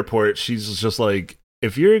at the airport, she's just like,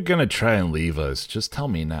 if you're gonna try and leave us, just tell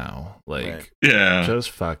me now. Like, Right. Yeah.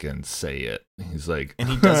 just fucking say it. He's like, And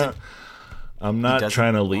he doesn't. I'm not doesn't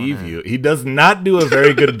trying to leave wanna- you. He does not do a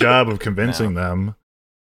very good job of convincing them.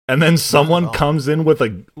 And then someone all. comes in with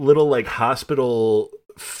a little like hospital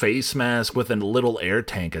face mask with a little air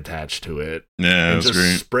tank attached to it. Yeah, And that's just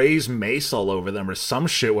great. sprays mace all over them or some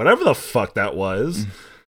shit, whatever the fuck that was.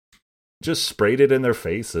 Just sprayed it in their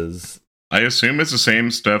faces. I assume it's the same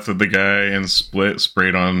stuff that the guy in Split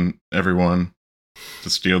sprayed on everyone to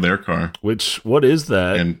steal their car. What is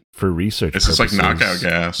that And for research it's just like purposes? knockout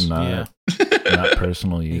gas. Not, Yeah. not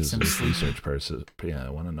personal use. him It's sleep. research person. Yeah, I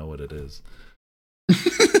want to know what it is.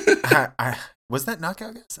 Was that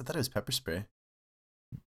knockout gas? I thought it was pepper spray.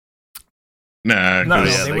 Nah, No,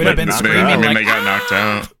 'cause yeah, they they, would have been I screaming mean, like, they got knocked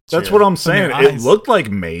out. That's Sure. what I'm saying. their It eyes. looked like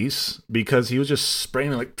Mace because he was just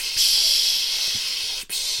spraying like,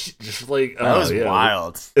 just like That was yeah.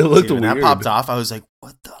 wild. It looked When that weird. popped off, I was like,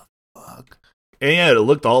 what the fuck? And yeah, it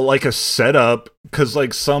looked all like a setup because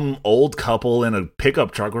like some old couple in a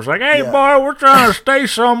pickup truck was like, "Hey, Yeah. boy, we're trying to stay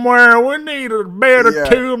somewhere. We need a bed or Yeah.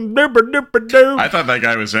 two. Dipper. I thought that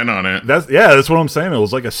guy was in on it. That's what I'm saying. It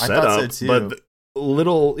was like a thought setup, so, too. but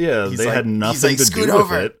He's they like- had he's nothing like, to "Scoot do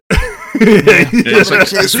over." with it. Yeah, it's like,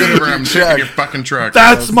 Chase scoot me over, with I'm your taking truck. your fucking truck.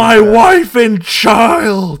 That's That my was the best. wife and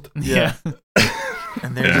child. Yeah.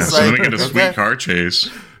 And they're Yeah, just so like, then we get a sweet okay. car chase.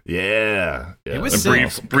 Yeah. It was A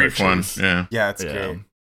sick. brief one. Yeah. Yeah, it's Yeah. great.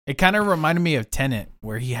 It kind of reminded me of Tenet,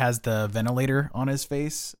 where he has the ventilator on his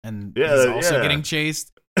face and Yeah, he's also yeah. getting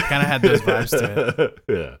chased. Kind of had those vibes to it.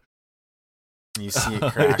 Yeah. You see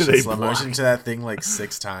it crash They in slow motion block. to that thing like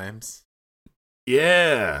 6 times.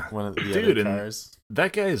 Yeah. One of the Dude, other and cars.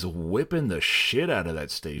 that guy is whipping the shit out of that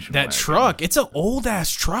station. That wagon. truck, it's an old ass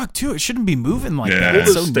truck too. It shouldn't be moving like Yeah. that. Well,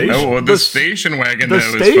 It's the so station- new. Oh, well, The the station wagon, The though, is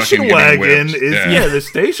station fucking getting wagon whipped. is Yeah. the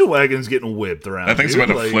station wagon's getting whipped around. That thing's dude.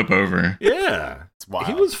 about to Like, flip over. Yeah. It's wild.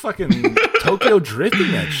 He was fucking Tokyo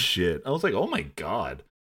drifting that shit. I was like, oh my god.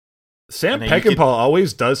 Sam And then you Peckinpah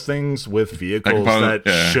always does things with vehicles Peckinpah,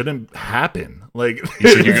 that yeah. shouldn't happen. Like He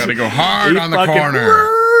said, you gotta go hard he on the fucking-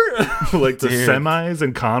 corner. like the Dude. semis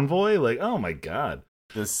and convoy. Like, oh my god.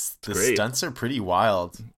 The great. stunts are pretty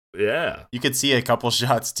wild. Yeah. You could see a couple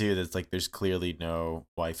shots too that's like there's clearly no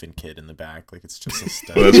wife and kid in the back. Like it's just a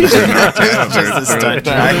stunt. Well, that's what they're knocked out. It's just a They're- stunt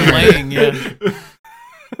they're- track. Laying,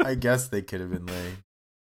 yeah. I guess they could have been laying.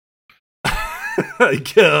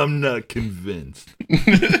 I'm not convinced.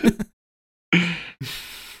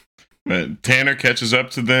 But Tanner catches up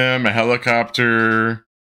to them. A helicopter,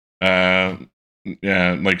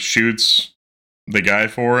 like shoots the guy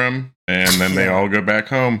for him, and then they Yeah. all go back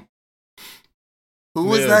home. Who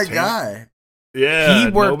was Yeah, that Tanner- guy? Yeah. He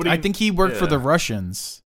worked. nobody- I think he worked for yeah. the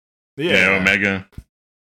Russians. Yeah, Omega.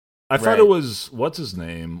 I thought Right. it was what's his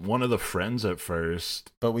name, one of the friends at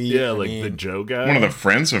first. But we Yeah, I like mean, the Joe guy. One of the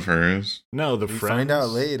friends of hers. no, the We friends. find out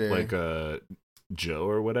later. like Joe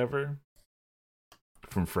or whatever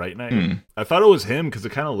from Fright Night. Hmm. I thought it was him because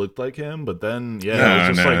it kind of looked like him, but then No, it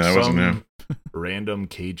was just no, like that wasn't some him. random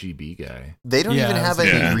KGB guy. they don't Yeah, even it have was-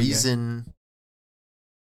 any Yeah. reason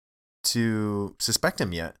to suspect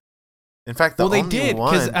him yet. In fact, the Well, they only did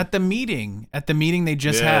because one, at the meeting they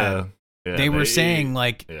just had, Yeah, they were saying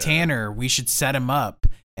like yeah. Tanner, we should set him up.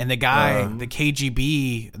 And the guy, Um, the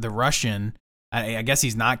KGB, the Russian, I guess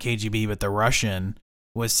he's not KGB, but the Russian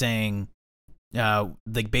was saying,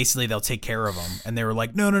 like basically they'll take care of him. And they were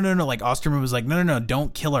like, no. Like Osterman was like, no,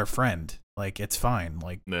 don't kill our friend. Like it's fine.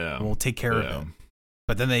 Like Yeah. we'll take care of Yeah. him.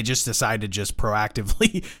 But then they just decided to just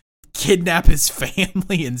proactively kidnap his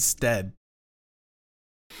family instead.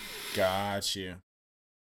 got you.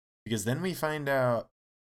 Because then we find out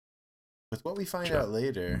with what we find Sure. out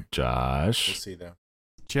later. We'll Josh, see though.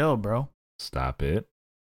 Chill, bro. stop it.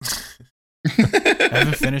 I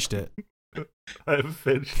haven't finished it. I haven't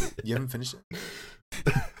finished it. You haven't finished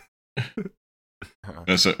it?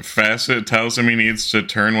 So Facet tells him he needs to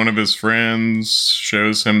turn one of his friends,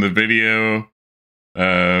 shows him the video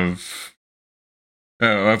of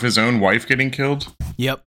his own wife getting killed.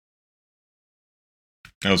 Yep.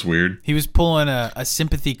 That was weird. He was pulling a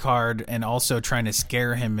sympathy card and also trying to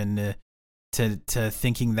scare him into to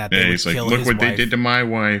thinking that they would he's like, kill look his what wife. they did to my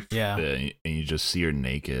wife. Yeah. And you just see her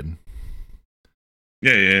naked.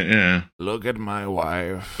 Yeah. Look at my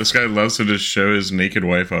wife. This guy loves to just show his naked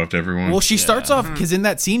wife off to everyone. Well, she starts off because in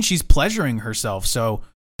that scene she's pleasuring herself, so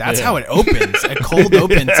that's how it opens. A cold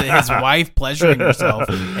open to his wife pleasuring herself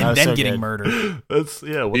and then getting murdered. That's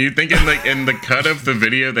You'd think in the cut of the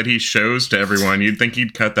video that he shows to everyone, you'd think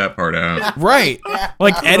he'd cut that part out. Right.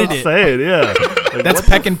 Like edit it. Say it, yeah. Like, that's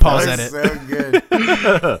Peckinpah's edit. So good.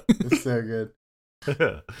 It's so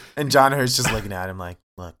good. And John Hurt's just looking at him like,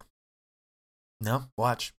 look. No,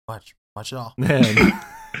 watch it all. Man.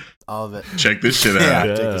 All of it. Check this shit out.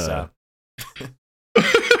 Yeah, check this out.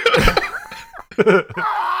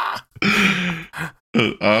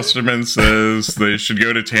 Osterman says they should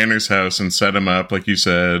go to Tanner's house and set him up, like you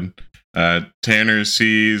said. Tanner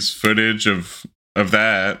sees footage of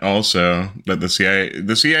that also. That the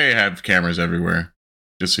CIA have cameras everywhere,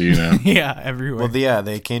 just so you know. Yeah, everywhere. Well,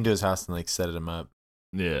 they came to his house and like set him up.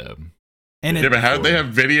 Yeah. And but how did they have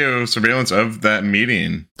video surveillance of that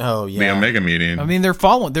meeting? Oh yeah, the Omega meeting. I mean, they're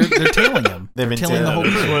tailing him. They've been tailing the whole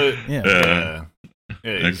crew. Yeah.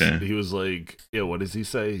 Okay. He was like, what does he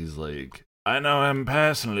say? He's like, I know him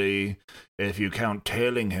personally, if you count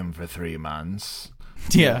tailing him for 3 months.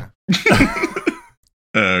 Yeah.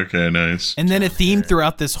 Okay, nice. And then a theme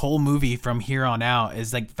throughout this whole movie from here on out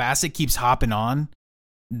is like Facet keeps hopping on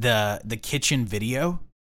the kitchen video,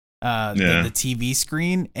 the TV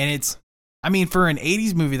screen, and it's, I mean, for an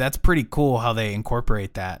 80s movie, that's pretty cool how they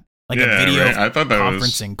incorporate that. Like a video I thought that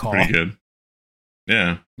conferencing was call. pretty good.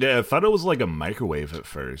 Yeah. Yeah, I thought it was like a microwave at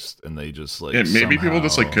first, and they just like maybe people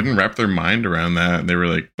just like couldn't wrap their mind around that. They were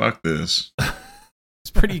like, fuck this.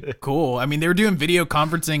 It's pretty cool. I mean, they were doing video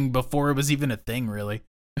conferencing before it was even a thing, really.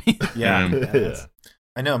 Yeah.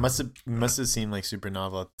 I know, it must have seemed like super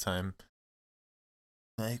novel at the time.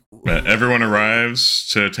 Like, everyone arrives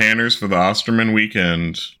to Tanner's for the Osterman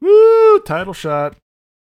weekend. Woo! Title shot.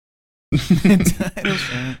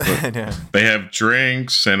 I know. They have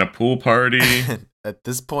drinks and a pool party. At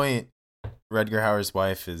this point, Rutger Hauer's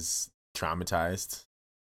wife is traumatized,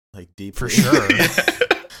 like deeply. For sure.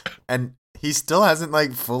 And he still hasn't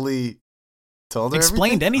like fully told her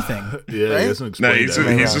explained everything. anything. Yeah, Right? he hasn't No,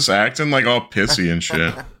 explained he's just acting like all pissy and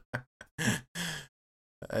shit.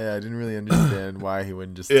 I didn't really understand why he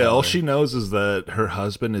wouldn't just. Yeah, tell all her. she knows is that her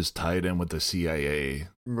husband is tied in with the CIA,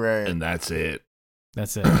 Right. and that's it.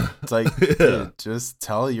 That's it. It's like, dude, just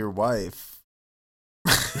tell your wife.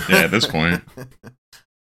 Yeah, at this point.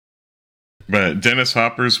 But Dennis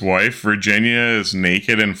Hopper's wife, Virginia, is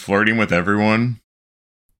naked and flirting with everyone.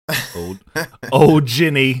 Oh,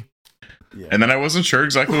 Ginny. Yeah. And then I wasn't sure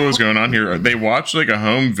exactly what was going on here. They watched like a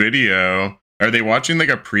home video. Are they watching like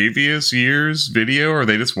a previous year's video, or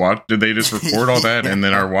they just did they just record all that and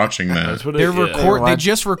then are watching that? That's what They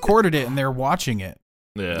just recorded it and they're watching it.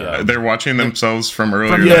 Yeah. They're watching themselves from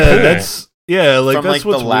earlier. Like From, that's like,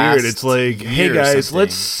 what's the weird. It's like, hey year or guys, something.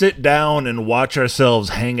 let's sit down and watch ourselves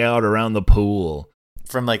hang out around the pool.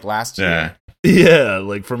 From like last Yeah. year. Yeah,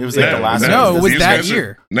 like from It was like the last No, it was these that guys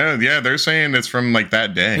year. They're saying it's from like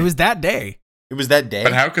that day. It was that day. It was that day.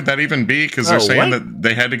 But how could that even be? Because they're saying what? that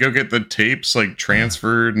they had to go get the tapes like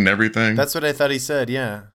transferred and everything. That's what I thought he said.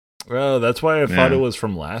 Yeah. Oh, that's why I thought Yeah. it was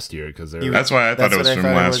from last year because That's why I thought it was from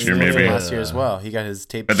last year, maybe. Last year as well. He got his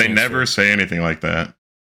tape. But they transferred. never say anything like that.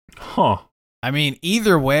 Huh. I mean,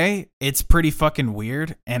 either way, it's pretty fucking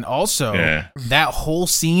weird. And also, Yeah. that whole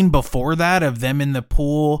scene before that of them in the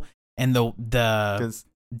pool and the 'Cause-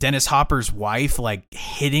 Dennis Hopper's wife like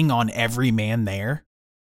hitting on every man there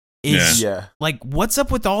is Yeah. like, what's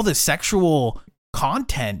up with all the sexual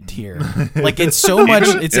content here? Like, it's so much.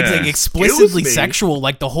 It's like explicitly Excuse me. sexual.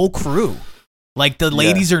 Like the whole crew, like the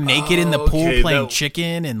ladies are naked in the pool Okay, playing that-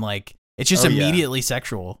 chicken, and like it's just Oh, yeah. immediately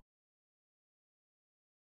sexual.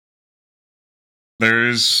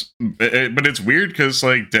 But it's weird because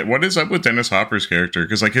like, what is up with Dennis Hopper's character?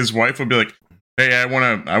 Because like his wife would be like, "Hey, I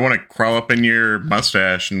wanna crawl up in your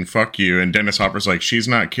mustache and fuck you," and Dennis Hopper's like, "She's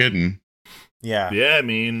not kidding." Yeah. Yeah, I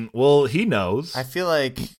mean, well, he knows. I feel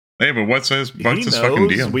like. Hey, but what's his He fucking knows.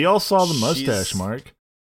 deal? We all saw the mustache, She's- Mark.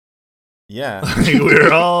 Yeah.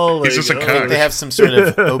 We're all like, He's just a I cuck. think they have some sort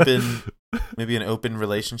of open, maybe an open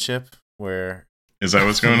relationship where Is that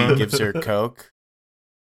what's going he on? gives her coke,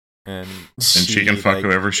 and she can fuck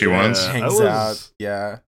whoever she wants. Hangs out.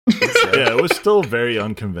 Yeah. Yeah, it was still very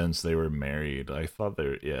unconvinced they were married. I thought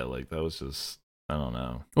that was just, I don't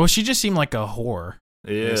know. Well, she just seemed like a whore.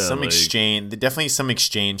 Yeah, There's some exchange. Definitely some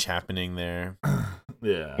exchange happening there.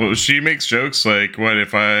 Yeah. Well, she makes jokes like, "What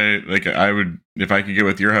if if I could get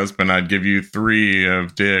with your husband, I'd give you 3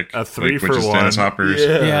 of dick, a 3 like, for which is 1. Dennis Hopper's."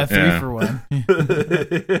 Yeah, 3 for 1.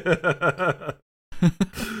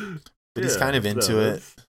 But he's kind of into it.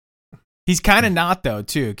 He's kind of not though,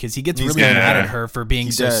 too, because he gets really mad at her for being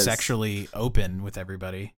so sexually open with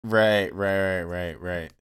everybody. Right.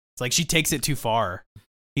 It's like she takes it too far.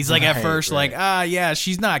 He's like at first like, yeah,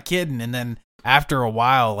 she's not kidding, and then after a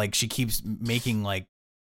while, like she keeps making like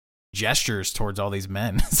gestures towards all these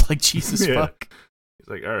men. It's like, Jesus fuck. He's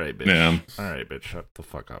like, all right, bitch. Yeah. All right, bitch, shut the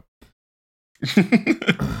fuck up.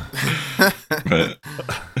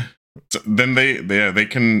 But then they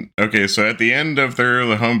can. Okay, so at the end of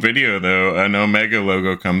their home video, though, an Omega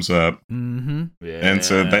logo comes up, Mm-hmm. Yeah. and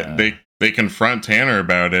so that they confront Tanner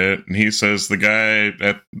about it, and he says the guy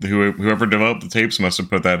at whoever developed the tapes must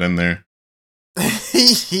have put that in there.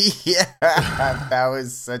 Yeah, that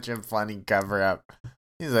was such a funny cover up.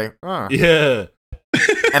 He's like, oh. Yeah.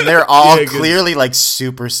 And they're all clearly like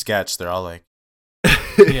super sketch. They're all like,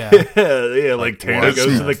 Yeah. Like Tanner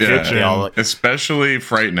goes to the kitchen. Especially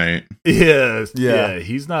Fright Night. Yeah,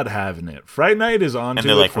 he's not having it. Fright Night is on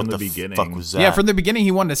to it from the beginning. Fuck was that? Yeah, from the beginning,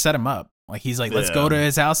 he wanted to set him up. Like, he's like, let's go to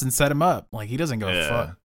his house and set him up. Like, he doesn't go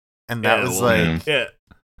fuck. And that was like,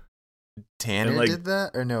 Tanner like, did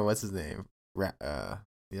that? Or no, what's his name? The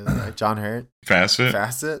other guy, John Hurt? Facet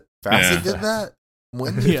did that?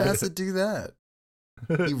 When did Facet do that?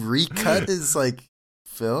 He recut his like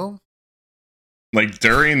film? Like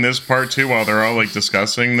during this part too, while they're all like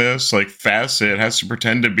discussing this, like Facet has to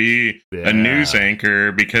pretend to be a news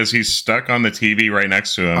anchor because he's stuck on the TV right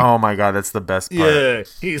next to him. Oh my god, that's the best part. Yeah,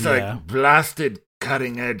 he's like blasted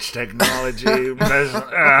cutting edge technology. I'm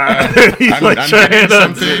getting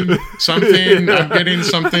something. I'm getting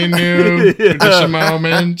something new. Just a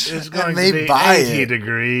moment. It's going to be 80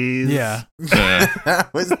 degrees. Yeah.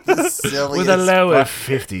 That was the silliest. With a low of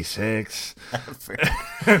 56. I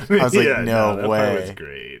was like, no way. That was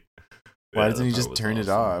great. Why doesn't he just turn it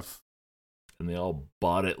off? And they all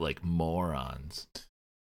bought it like morons.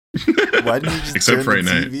 Why didn't he just turn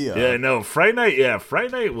the TV off? Yeah, no, Fright Night. Yeah,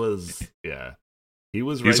 Fright Night was. Yeah, he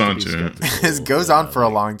was. He's right on to be to it. This goes on for a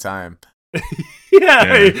long time.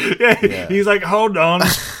 Yeah. He's like, hold on.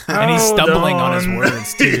 And he's stumbling on his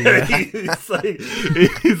words too.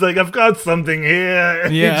 He's like, I've got something here.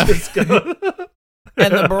 And yeah.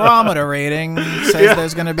 And the barometer rating says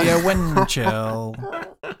there's going to be a wind chill.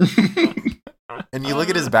 And you look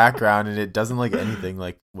at his background, and it doesn't look anything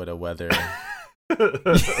like what a weather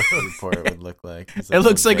report would look like. It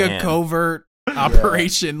looks like a covert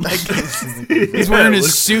operation. Like he's wearing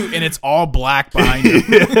his suit, and it's all black behind him.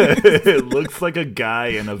 It looks like a guy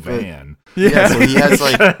in a van. Yeah, so he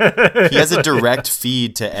has a direct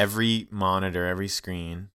feed to every monitor, every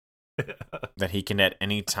screen, that he can at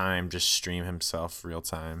any time just stream himself real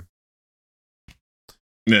time.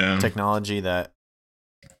 Yeah, technology that,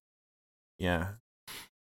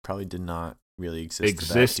 probably did not really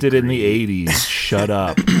existed in the 80s. Shut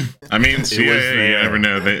up. I mean, CIA, you never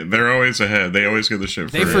know. They're always ahead. They always get the shit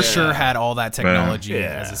first. They for sure had all that technology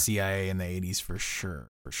as a CIA in the 80s for sure.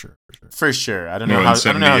 For sure. I don't know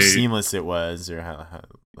how seamless it was, or how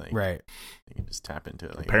like, right. You can just tap into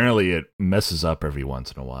it. Like, apparently, it messes up every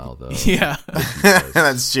once in a while, though. Yeah,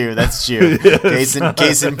 that's true. Case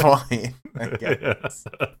in point. I guess.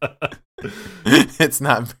 It's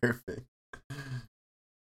not perfect.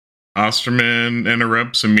 Osterman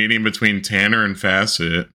interrupts a meeting between Tanner and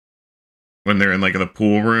Facet when they're in like the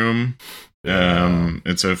pool room.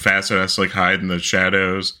 And so Facet has to like hide in the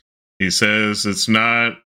shadows. He says it's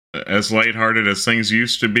not as lighthearted as things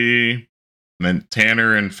used to be. And then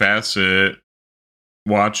Tanner and Facet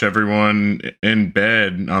watch everyone in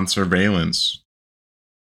bed on surveillance.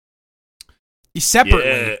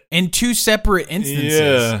 Separately, in 2 separate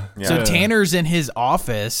instances. So Tanner's in his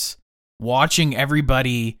office watching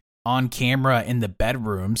everybody on camera in the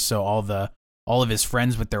bedroom, so all of his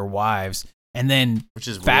friends with their wives, and then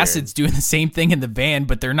Facet's doing the same thing in the van,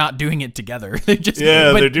 but they're not doing it together. They're just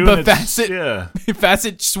they're doing it.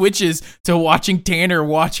 Facet switches to watching Tanner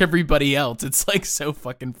watch everybody else. It's like so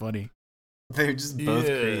fucking funny. They're just both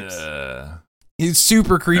creeps. He's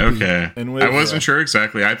super creepy. Okay, I wasn't sure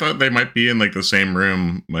exactly. I thought they might be in like the same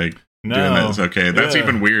room, like doing this. Okay, that's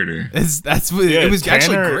even weirder. It was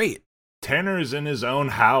actually great. Tanner's in his own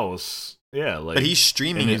house. Yeah, like, but he's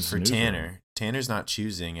streaming it for Tanner. Tanner's not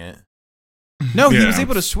choosing it. No, he Yeah. was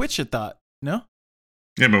able to switch it. No.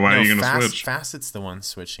 Yeah, but why are you going to Fast, switch? Facet's the one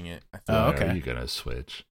switching it. I Oh, thought. okay. Are you gonna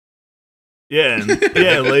switch? Yeah, and,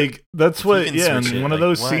 yeah, like that's If you what. can Yeah, switch and it, one of like,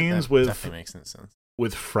 those what? scenes That with definitely makes no sense.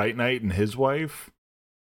 Fright Night and his wife.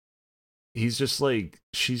 She's just like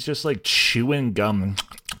chewing gum.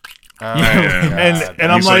 Oh, Yeah.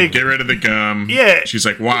 And I'm He's like, get rid of the gum. Yeah. She's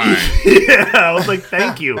like, why? Yeah, I was like,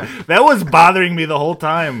 thank you. That was bothering me the whole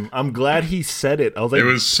time. I'm glad he said it. I was like, It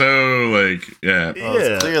was so like, yeah. Well,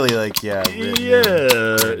 it's clearly like, yeah. written in yeah.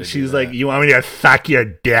 to She's do like, that. you want me to suck your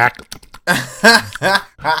dick?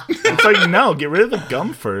 It's like, no, get rid of the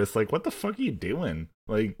gum first. Like, what the fuck are you doing?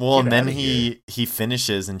 Like, Well, and get then outta here. he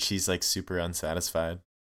finishes, and she's like super unsatisfied.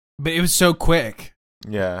 But it was so quick.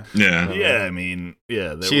 Yeah. Yeah. Yeah, I mean,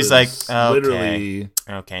 yeah. There She's was like, okay. literally.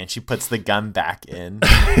 Okay, and she puts the gun back in.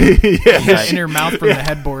 Yeah. In her mouth from the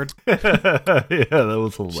headboard. Yeah, that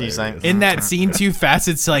was hilarious. She's like, In that scene, too,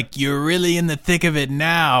 Facet's like, "You're really in the thick of it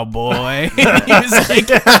now, boy." He was like,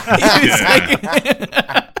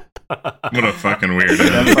 What a fucking That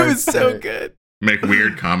weirdo. it part's was so sick. good. Make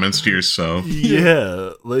weird comments to yourself.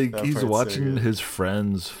 Yeah, like That he's part's so watching good. his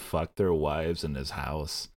friends fuck their wives in his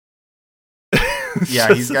house. Yeah,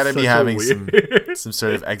 It's he's just got to such be a having weird- some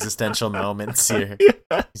sort of existential moments here. He's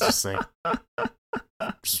just like,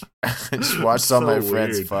 just watch all So my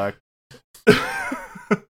friends weird. fuck,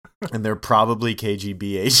 and they're probably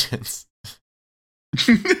KGB agents.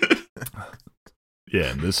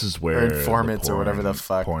 Yeah, and this is where the informants or whatever the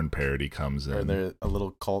fuck. porn parody comes Or in. they're a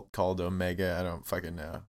little cult called Omega. I don't fucking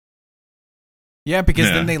know. Yeah, because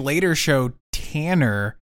Yeah. then they later show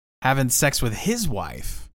Tanner having sex with his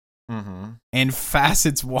wife, Mm-hmm. and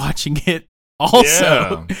Facet's watching it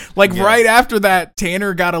also. Yeah. Like Yeah. right after that,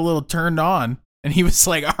 Tanner got a little turned on, and he was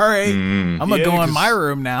like, "All right, Mm. I'm gonna Yeah, go in 'cause- my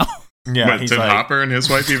room now." Yeah, But he's did like, Hopper and his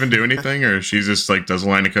wife even do anything, or she just like does a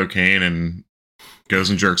line of cocaine and goes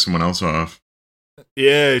and jerks someone else off?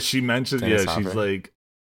 Yeah, she mentioned. Dennis Yeah, she's Hopper. like,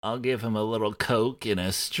 "I'll give him a little coke and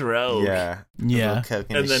a stroke." yeah, Yeah. A little coke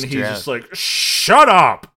in and his then he's strap. just like, "Shut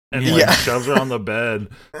up!" and like Yeah. shoves her on the bed.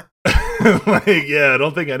 Like, yeah, I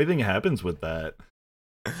don't think anything happens with that.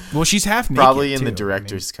 Well, she's half naked. probably in the too.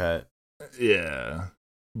 director's cut. Yeah,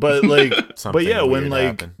 but like, but Something yeah, when weird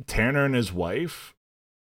like happened. Tanner and his wife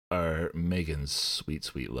are making sweet,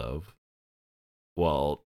 sweet love,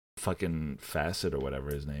 while fucking Facet or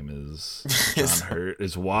whatever his name is, John Hurt,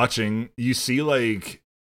 is watching. You see like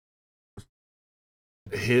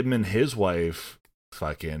him and his wife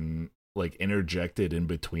fucking like interjected in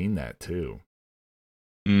between that too.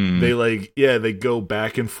 Mm. They like, yeah, they go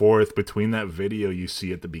back and forth between that video you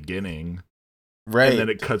see at the beginning, Right. and then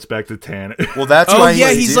it cuts back to Tanner. Well, that's Oh, why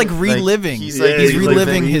yeah, he he's, like, reliving. he's Yeah, like he's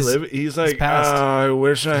reliving his He's like, past. I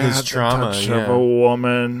wish I His had trauma, the touch yeah. of a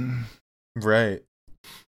woman. right.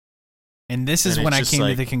 And this is And when it's I just came to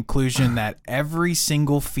like- the conclusion that every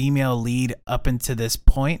single female lead up until this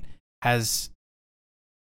point has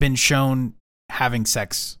been shown having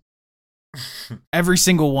sex. Every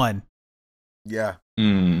single one. Yeah.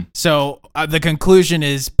 Mm. So the conclusion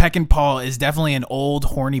is Peckinpah is definitely an old,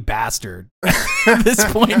 horny bastard at this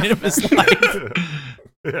point in his life.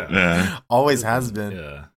 Yeah. Yeah. Always has been.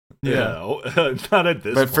 Yeah. Yeah. Yeah. Oh, not at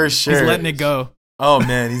this But for point. sure. He's letting it go. Oh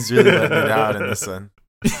man, he's really letting it out in this one.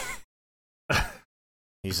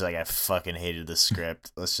 He's like, I fucking hated the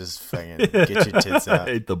script. Let's just fucking get your tits I out.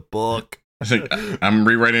 hate the book. It's like, I'm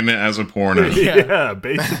rewriting it as a porno. Yeah,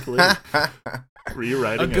 basically.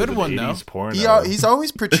 Rewriting A good as an one, 80s though. porno. He's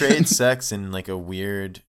always portrayed sex in like a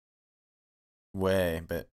weird way,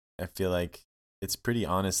 but I feel like it's pretty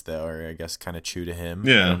honest though, or I guess kind of true to him. I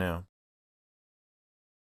Yeah. don't know.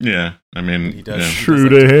 Yeah. I mean, He does. yeah. True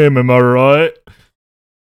to him, am I right?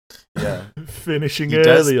 Yeah. Finishing He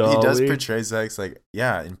does early, Ollie. portray sex like,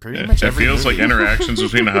 yeah, in pretty It, much it every feels like movie. interactions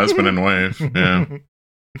between a husband and wife. Yeah.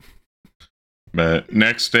 But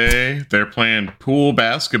next day, they're playing pool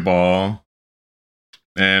basketball.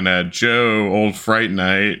 And Joe, old Fright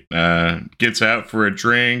Night, gets out for a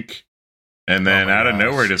drink. And then Oh my out of gosh.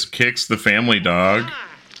 nowhere just kicks the family dog.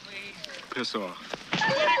 Piss off.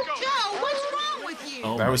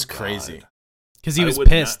 Oh That my was God. crazy. Because he I was would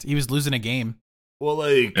pissed. not- He was losing a game. Well,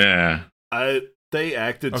 like, Yeah. they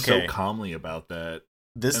acted so Okay. calmly about that.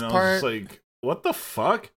 This And I was part, just like, what the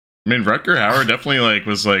fuck? I mean, Rutger Hauer definitely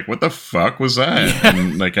was like, what the fuck was that?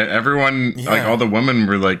 And like everyone, like Yeah. all the women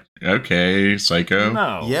were like, okay, psycho.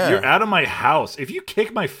 No. Yeah. You're out of my house. If you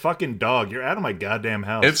kick my fucking dog, you're out of my goddamn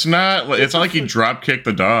house. It's not like he drop kicked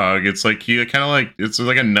the dog. It's like he kind of like, it's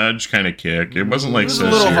like a nudge kind of kick. It wasn't like It was so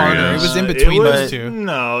a little serious. harder. It was in between those was- two.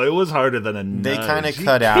 No, it was harder than a nudge. They kinda He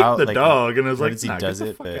cut kicked out, the like, dog, and it was what like, does he nah, does get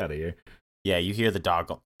the it, fuck but- out of here. yeah, you hear the dog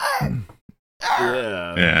go,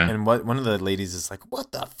 Yeah. And one of the ladies is like,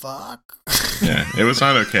 "What the fuck?" Yeah, it was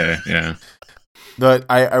not okay. Yeah. But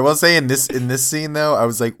I will say in this scene though, I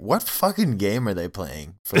was like, "What fucking game are they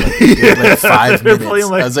playing for like, a good, like 5 They're minutes?" playing,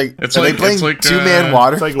 like- I was like, It's "Are like- they playing it's like, 2-man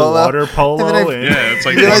water It's like polo?" water polo. And then I- and- Yeah, it's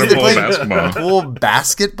like realized water they're polo playing basketball. Pool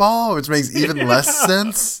basketball, which makes even less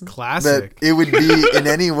sense. Classic. That it would be in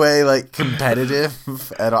any way like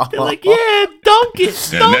competitive at all. They're like, yeah, dunk it.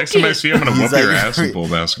 Yeah, dunk next time I it. see you, I'm gonna He's whoop your like, ass in pool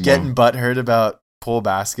basketball. Getting butthurt about pool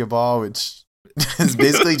basketball, which is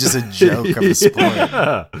basically just a joke of a sport.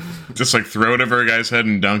 Yeah. Just like throw it over a guy's head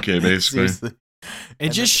and dunk it, basically. Seriously. It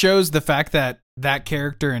just shows the fact that that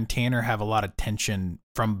character and Tanner have a lot of tension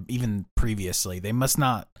from even previously. They must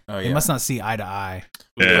not. Oh, They yeah. must not see eye to eye.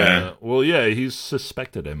 Yeah. Well, yeah, he's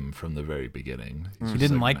suspected him from the very beginning. He's He just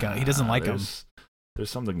didn't like him. He doesn't like him. There's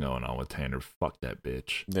something going on with Tanner. Fuck that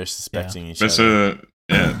bitch. They're suspecting each But other.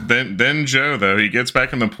 then Joe though, he gets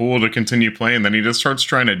back in the pool to continue playing. Then he just starts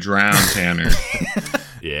trying to drown Tanner.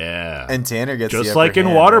 Yeah. And Tanner gets just the like upper in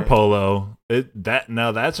hand, water right? polo.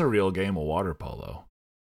 That's a real game of water polo.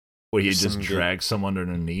 Where you There's just some good- drag someone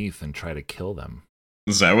underneath and try to kill them.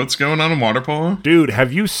 Is that what's going on in water polo? Dude,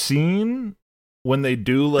 have you seen when they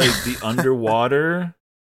do like the underwater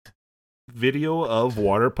video of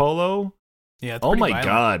water polo? Yeah. It's Oh pretty my violent.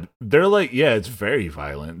 god. They're like, yeah, it's very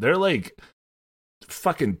violent. They're like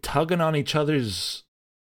fucking tugging on each other's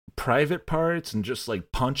private parts and just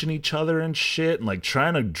like punching each other and shit and like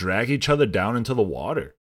trying to drag each other down into the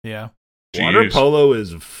water. Yeah. Water Jeez. polo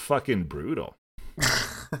is fucking brutal.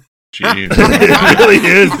 Jeez. It really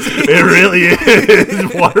is. It really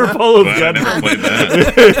is. Water polo's Glad I got never played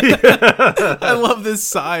that. I love this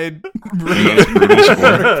side. Brutal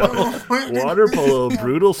sport. Water polo,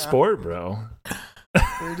 brutal sport, bro.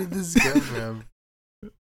 Where did this go from?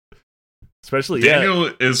 Especially Daniel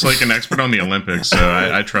is like an expert on the Olympics, so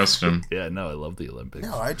I trust him. Yeah, no, I love the Olympics.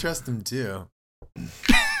 No, I trust him too.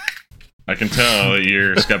 I can tell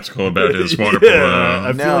you're skeptical about his water Yeah,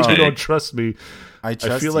 I polo. feel like you take. don't trust me. I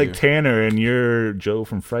trust I feel you. like Tanner and you're Joe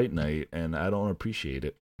from Fright Night, and I don't appreciate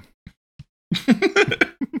it.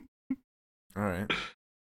 All right.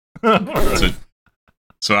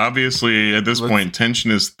 So obviously, at this point,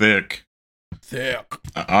 tension is thick.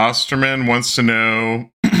 Osterman wants to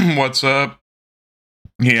know what's up.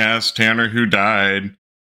 He asks Tanner who died.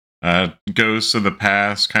 Goes to the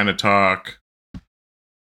past, kind of talk.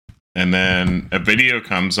 And then a video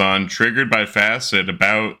comes on, triggered by Facet,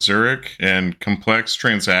 about Zurich and complex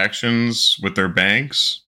transactions with their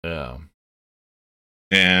banks. Yeah.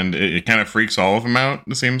 And it kind of freaks all of them out,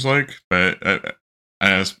 it seems like. But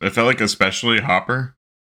I felt like especially Hopper.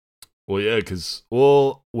 Well, yeah, because,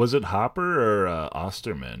 was it Hopper or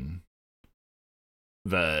Osterman?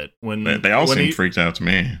 That when They all when seemed freaked out to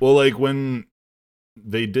me. Well, like when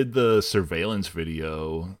they did the surveillance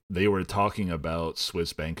video, they were talking about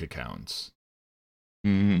Swiss bank accounts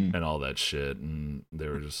Mhm. and all that shit, and they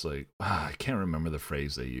were just like, I can't remember the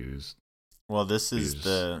phrase they used. Well, this is Is-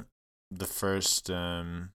 the first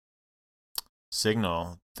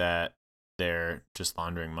signal that they're just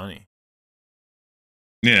laundering money.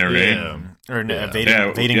 Yeah, right. Yeah. Or no, Yeah.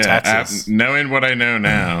 evading taxes. Knowing what I know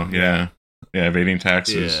now, yeah. Yeah, evading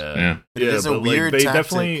taxes. Yeah. It is a weird they tactic.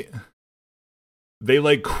 definitely they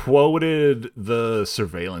like quoted the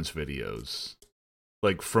surveillance videos,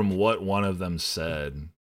 like from what one of them said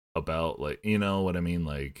about, like, you know what I mean,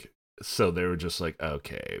 like, so they were just like,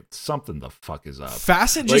 okay, something the fuck is up.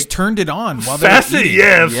 Facet Like, just turned it on while they were Facet, eating.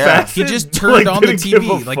 yeah, Yeah. Facet, He just turned on the didn't give a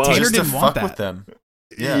TV. Like, fuck. Tanner Just to didn't want fuck with that. them.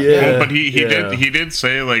 Yeah. Yeah, But he did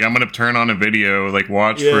say, like, I'm gonna turn on a video, like,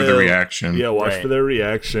 watch for the reaction. Yeah, watch Right. for their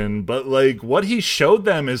reaction. But like what he showed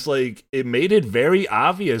them is like it made it very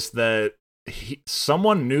obvious that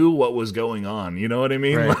someone knew what was going on. You know what I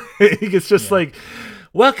mean? Right. Like, it's just like,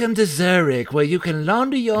 welcome to Zurich, where you can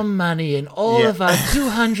launder your money in all of our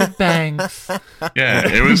 200 banks. Yeah,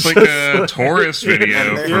 it was like a tourist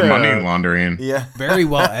video for Yeah. money laundering. Yeah. Very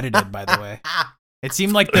well edited, by the way. It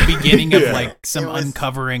seemed like the beginning of Yeah. like some It was-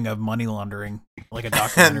 uncovering of money laundering, like a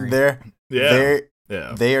documentary. And they're Yeah. they're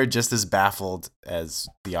Yeah. they are just as baffled as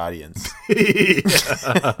the audience.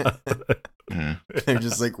 Yeah. Yeah. They're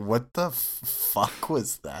just like, what the fuck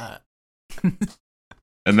was that?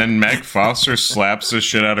 And then Meg Foster slaps the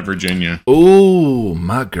shit out of Virginia. Ooh,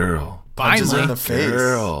 my girl. Punches her in Finally, the face.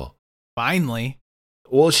 Girl. finally.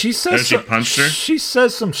 Well, she says Oh, she punched her? She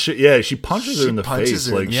says some shit. Yeah, she punches her She in the punches face.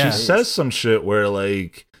 her in Like the she face. says some shit where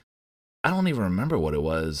like I don't even remember what it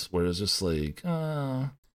was. Where it was just like,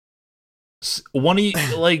 one of you,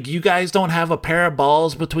 like, you guys don't have a pair of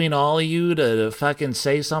balls between all of you to fucking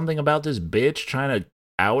say something about this bitch trying to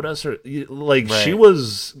out us, or like Right. she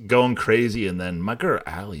was going crazy, and then my girl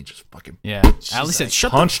Allie just fucking Allie said,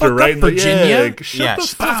 "Shut the punched fuck her right up, in the Virginia." shut the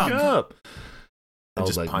she fuck fucking- up. I was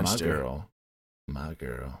just like, punched her. my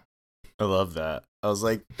girl. I love that. I was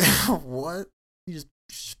like, what? You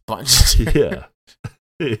just punched her.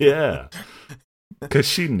 Yeah, because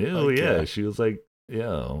she knew. Like, yeah, yeah. she was like,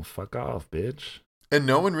 "Yo, fuck off, bitch." And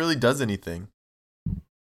no one really does anything.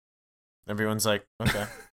 Everyone's like, okay.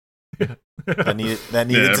 That needed to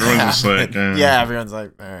everyone's just happen. like, yeah, everyone's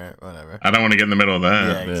like, all right, whatever. I don't want to get in the middle of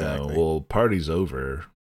that. Yeah, exactly. Well, party's over.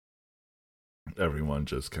 Everyone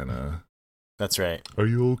just kind of. That's right. Are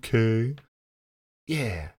you okay?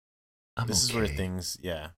 Yeah, This is where things,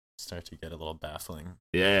 start to get a little baffling.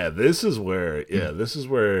 Yeah, this is where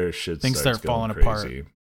shit Things starts start falling going apart. crazy.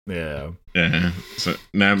 Yeah. Yeah. So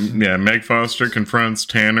now, Meg Foster confronts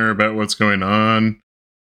Tanner about what's going on.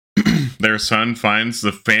 Their son finds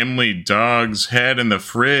the family dog's head in the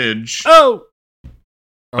fridge. Oh.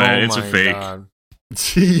 But it's a fake. God.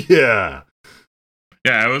 Yeah.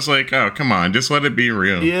 Yeah, I was like, oh, come on, just let it be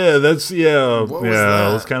real. Yeah, that's What was that?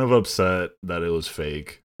 I was kind of upset that it was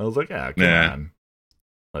fake. I was like, come on.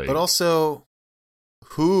 Like, But also,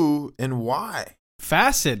 who and why?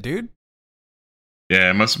 Facet, dude. Yeah,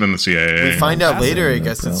 it must have been the CIA. We find out Facet. later, I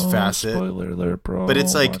guess it's Facet. Spoiler alert, bro. But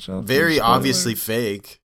it's like Watch out for very spoilers. obviously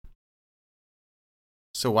fake.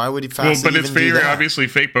 So why would he Well, Facet but it's even do very that? obviously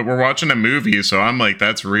fake, but we're watching a movie, so I'm like,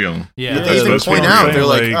 that's real. Yeah. But they even that's what point I'm out, saying, they're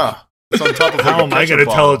like, like, oh, it's on top of like How a am I ketchup going to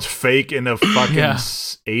tell bottle. it's fake in a fucking Yeah.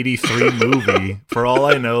 83 movie? For all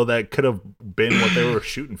I know, that could have been what they were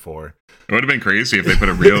shooting for. It would have been crazy if they put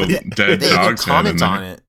a real dead They even dog's head in comment there. on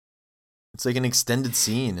it. It's like an extended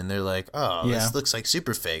scene, and they're like, oh, Yeah. this looks like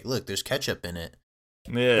super fake. Look, there's ketchup in it.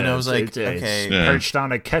 Yeah, And I was like, it's okay. Yeah. perched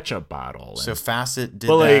on a ketchup bottle. So and- Facet did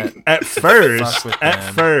but that. like at Fuck first, with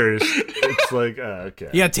them. it's like okay.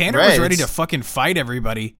 Yeah, Tanner Right, was ready to it's- fucking fight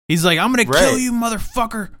everybody. He's like, "I'm gonna Right. kill you,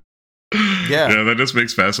 motherfucker." Yeah. That just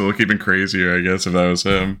makes Facet look even crazier, I guess, if that was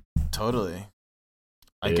him. Totally.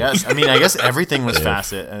 I Yeah. guess. I mean, I guess everything was Yeah.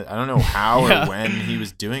 Facet. I don't know how Yeah. or when he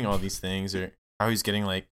was doing all these things or how he's getting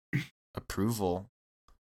like approval.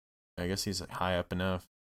 I guess he's like, high up enough.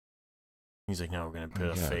 He's like, no, we're gonna put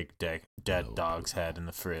a Yeah. fake dead dog's head in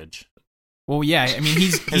the fridge. Well, yeah, I mean,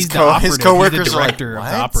 he's His the operative. his coworkers he's the are like, director of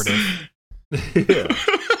the "What?" operative.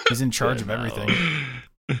 yeah. He's in charge Yeah, of no. everything.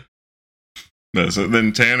 No, so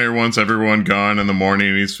then Tanner wants everyone gone in the morning,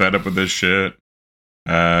 and he's fed up with this shit.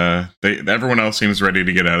 Everyone else seems ready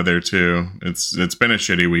to get out of there too. It's been a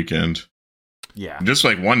shitty weekend. Yeah. Just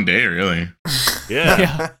like one day, really. Yeah.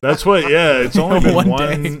 Yeah. That's what. Yeah, it's only been One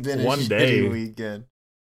one day. It's been a one shitty day, weekend.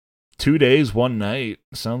 2 days, one night.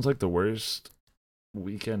 Sounds like the worst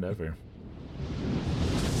weekend ever.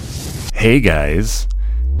 Hey guys,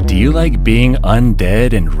 do you like being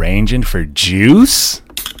undead and ranging for juice?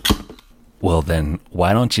 Well then,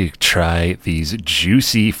 why don't you try these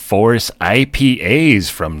juicy Force IPAs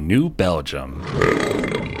from New Belgium?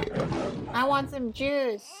 I want some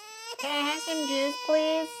juice. Can I have some juice,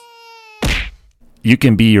 please? You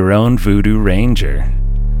can be your own voodoo ranger.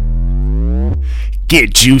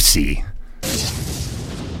 Get juicy.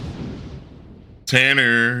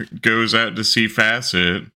 Tanner goes out to see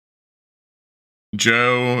Facet.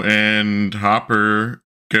 Joe and Hopper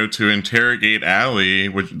go to interrogate Allie,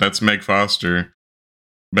 that's Meg Foster.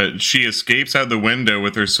 But she escapes out the window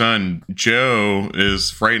with her son. Joe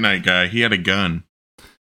is Fright Night guy. He had a gun.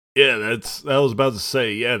 Yeah, I was about to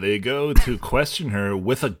say. Yeah, they go to question her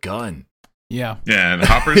with a gun. Yeah. Yeah, and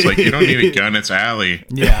Hopper's like, you don't need a gun, it's Allie.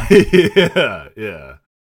 Yeah. yeah.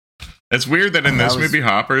 It's weird that in That this was- movie,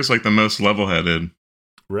 Hopper's like the most level-headed.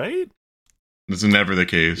 Right? This is never the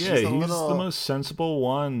case. Yeah, He's he's a little- the most sensible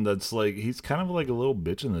one. That's like he's kind of like a little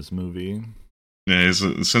bitch in this movie. Yeah, he's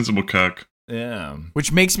a sensible cuck. Yeah.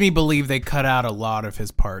 Which makes me believe they cut out a lot of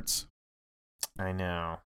his parts. I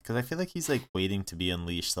know. Because I feel like he's like waiting to be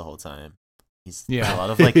unleashed the whole time. He's Yeah. a lot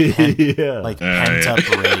of like pent yeah. pent up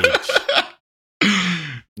rage.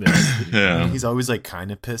 Yeah. He's always like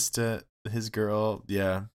kind of pissed at his girl.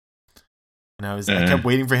 Yeah. And I Yeah. kept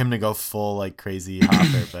waiting for him to go full like crazy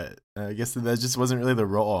Hopper, but I guess that just wasn't really the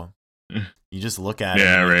role. You just look at him.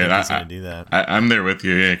 Yeah, and you right. think he's gonna do that. I'm there with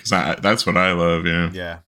you, yeah, because that's what I love, yeah.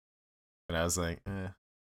 Yeah. But I was like, eh.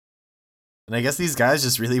 And I guess these guys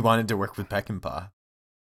just really wanted to work with Peckinpah.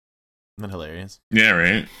 Isn't that hilarious? Yeah,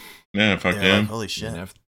 right? Yeah, fuck They're yeah. like, holy shit. Yeah,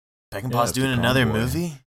 Peckinpah's after doing another Convoy.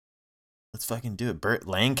 movie? Let's fucking do it. Burt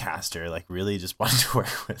Lancaster, like, really just wanted to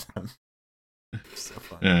work with him. So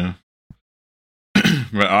fun. Yeah.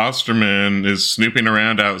 But Osterman is snooping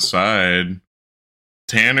around outside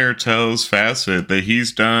Tanner tells Facet that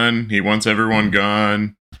he's done. He wants everyone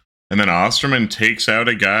gone. And then Osterman takes out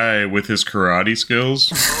a guy with his karate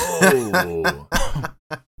skills. Oh.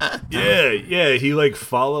 Yeah, he like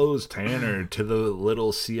follows Tanner to the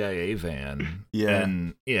little CIA van. Yeah.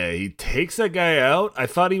 And yeah, he takes that guy out. I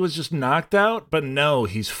thought he was just knocked out, but no,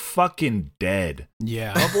 he's fucking dead.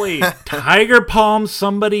 Yeah. Probably tiger palmed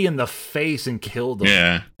somebody in the face and killed him.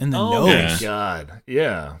 Yeah. In the Oh nose. my god.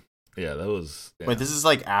 Yeah. Yeah, that was Wait, this is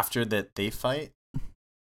like after that they fight?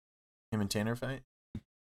 Him and Tanner fight?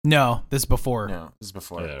 No, this is before. No, this is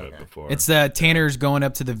before. Yeah, Okay. before. It's the Tanner's going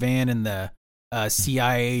up to the van and the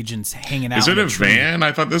CIA agents hanging out. Is it in a tree. van?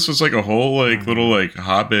 I thought this was like a whole like little like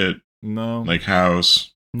Hobbit no, like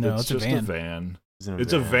house. No, it's just a van.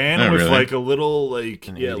 It's a van Oh, with really? like a little like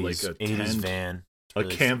An yeah, 80s, like a 80s tent, van. a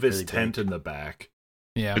Really- canvas really tent big. in the back.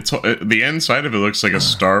 Yeah. It's the inside of it looks like a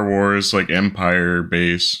Star Wars like Empire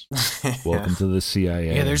base. Welcome to the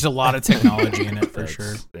CIA. Yeah, there's a lot of technology in it for That's-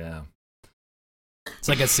 sure. Yeah, It's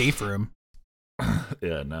like a safe room.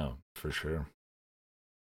 yeah, no, for sure.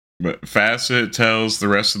 But Facet tells the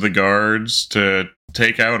rest of the guards to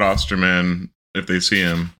take out Osterman if they see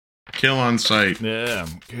him. Kill on sight. Yeah,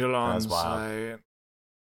 kill on That's wild.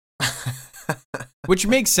 sight. Which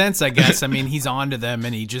makes sense, I guess. I mean, he's on to them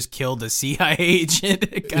and he just killed a CIA agent.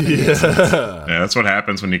 It kinda makes sense. Yeah, Yeah, that's what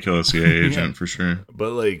happens when you kill a CIA agent for sure.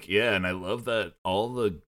 but like, yeah, and I love that all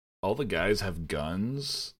the guys have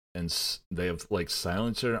guns and they have like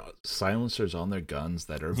silencers on their guns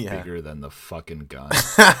that are Yeah. bigger than the fucking gun.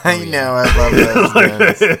 I know, I love those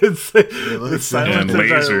guns. It's, They look the so And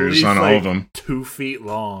silencers are at lasers least, on all like, of them. 2 feet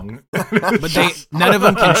long. But none of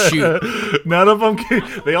them can shoot. None of them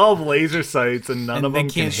can. They all have laser sights, and none And of they them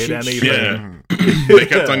can can't hit shoot anything. Yeah. They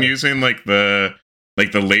kept on using like the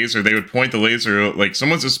laser. They would point the laser, like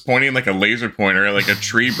someone's just pointing like a laser pointer at like a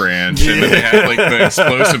tree branch, and then they have like the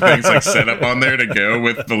explosive things like set up on there to go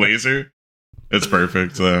with the laser. It's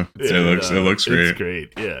perfect. It looks great. It's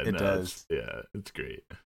great. Yeah, It does. It's great.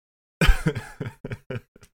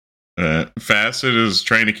 Facet is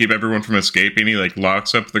trying to keep everyone from escaping. He like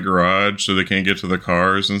locks up the garage so they can't get to the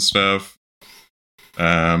cars and stuff.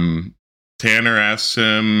 Tanner asks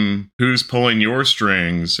him, "Who's pulling your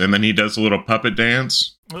strings?" And then he does a little puppet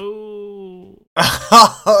dance. Oh,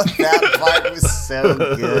 Oh, that part was so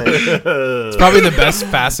good. It's probably the best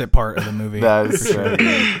Facet part of the movie. That is so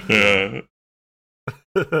good. Yeah.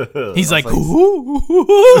 He's like, like- ooh.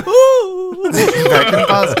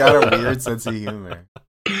 Peckinpah's got a weird sense of humor.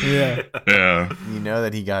 Yeah. Yeah. You know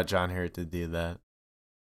that he got John Hurt to do that.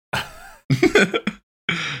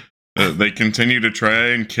 They continue to try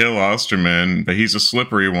and kill Osterman, but he's a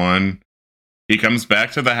slippery one. He comes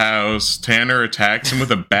back to the house. Tanner attacks him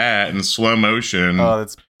with a bat in slow motion. Oh,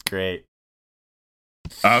 that's great.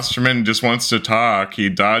 Osterman just wants to talk. He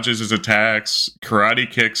dodges his attacks, karate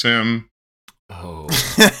kicks him. oh,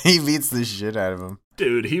 He beats the shit out of him.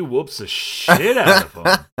 dude, he whoops the shit out of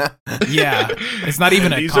him. Yeah. It's not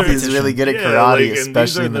even And a these are- competition. He's really good at Yeah, karate, like, and especially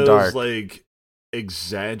these are in the those, dark. Like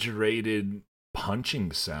exaggerated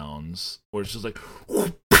punching sounds, where it's just like.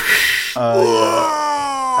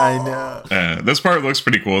 I know. This part looks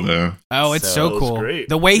pretty cool, though. Oh, it's so So cool. great.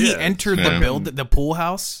 The way he Yeah. entered Yeah. the pool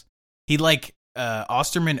house, he like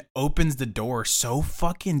Osterman opens the door so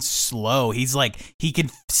fucking slow. He's like he can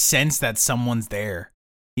sense that someone's there.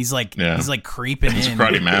 He's like creeping He's a in,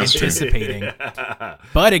 karate master. anticipating. Yeah.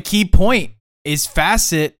 But a key point is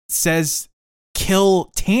Facet says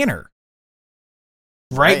kill Tanner.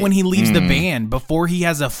 Right when he leaves the Mm. van, before he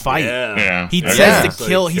has a fight. Yeah. He Yeah. says It's to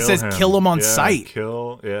kill. He says kill him on Yeah, sight.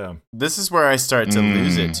 Yeah. This is where I start to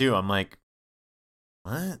lose it Mm. too. I'm like,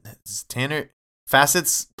 what? Is Tanner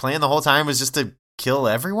Facet's plan the whole time was just to kill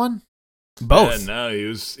everyone? Both. Yeah, no, he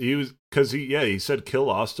was because he said kill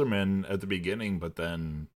Osterman at the beginning, but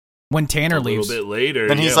then When Tanner a leaves, little bit later,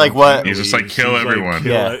 Then he's yeah, like, when what? Tanner He's just like, leaves, kill he's everyone.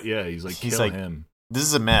 Yeah. He's like, He's kill like- him. This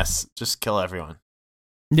is a mess. Just kill everyone.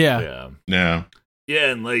 yeah. Yeah.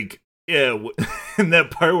 And like, in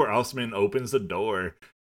that part where Osterman opens the door,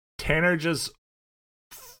 Tanner just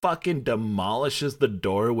fucking demolishes the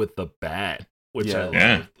door with the bat, which I love.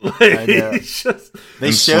 Yeah. Like, I know. it's just, They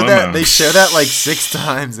In show slow-mo. that. They show that like 6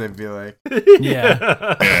 times. I feel like,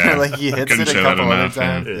 Yeah. like he hits Couldn't it a show that couple other enough, yeah.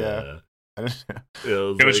 times. Yeah. I don't know. It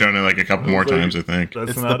was Could have like- shown it like a couple more like- times, I think.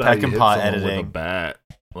 That's It's not the how you hit Peckinpah someone with a editing. bat.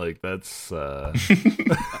 Like that's I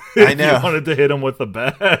if know. you wanted to hit him with a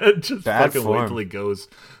bat, just Bad fucking form. wait till he goes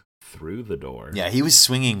through the door. Yeah, he was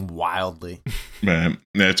swinging wildly. But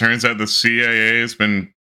yeah, it turns out the CIA has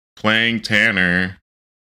been playing Tanner.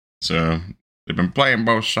 So they've been playing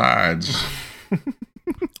both sides.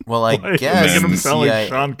 Well, I Why guess making him the sound CIA like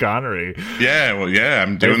Sean Connery. Yeah, well, yeah,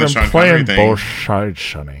 I'm doing They've the been Sean playing Connery thing. both sides,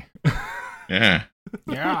 Sonny. Yeah,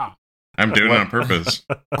 Yeah. I'm doing it on purpose.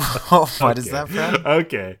 What is that from?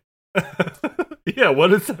 Okay. Yeah,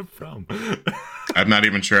 what is that from? I'm not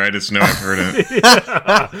even sure. I just know I've heard it.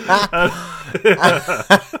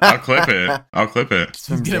 I'll clip it. I'll clip it. It's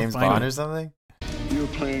from James Bond or something? You're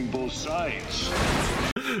playing both sides.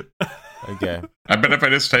 Okay. I bet if I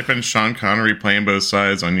just type in Sean Connery playing both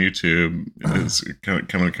sides on YouTube, it's going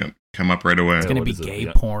to come up right away. It's gonna what be is it? gay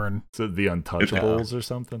The- porn. So the Untouchables or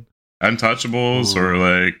something? Untouchables or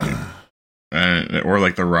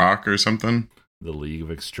like The Rock or something. The League of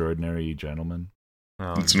Extraordinary Gentlemen.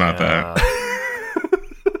 Oh, It's not that.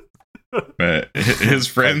 But his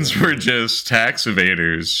friends were just tax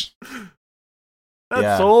evaders. That's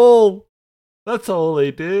Yeah. all. That's all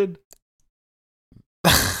they did.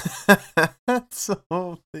 So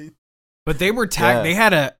But they were Yeah. They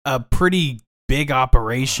had a pretty big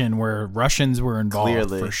operation where Russians were involved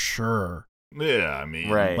Clearly. for sure. Yeah, I mean,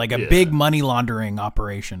 Right. Like a yeah. big money laundering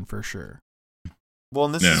operation for sure. well,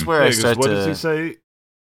 and this Yeah. is where Yeah, I 'cause start what to. does he say?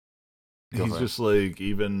 Go He's for it. just like,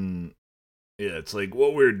 even, yeah, it's like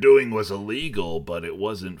what we were doing was illegal, but it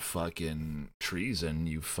wasn't fucking treason,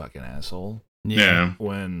 you fucking asshole. Yeah.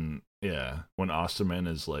 When Osterman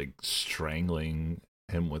is like strangling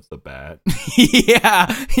him with the bat. yeah.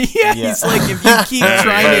 He's like, if you keep Yeah.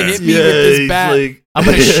 trying to hit me with this bat, I'm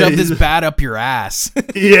gonna shove this bat up your ass.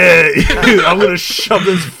 Yeah, I'm gonna shove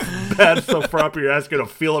this bat so far up your ass, gonna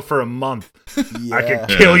feel it for a month. Yeah. I can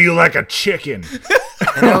kill you like a chicken.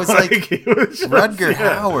 And I was like, It was just- Rutger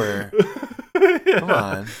yeah. Hauer. Come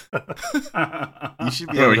on. You should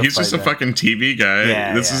be Oh, able to he's just a fight that. fucking TV guy.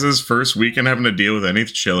 Yeah, This yeah. is his first weekend having to deal with any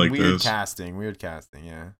shit like Weird this. casting,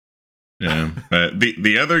 yeah. Yeah, but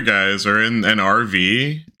the other guys are in an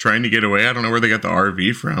RV trying to get away. I don't know where they got the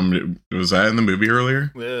RV from. Was that in the movie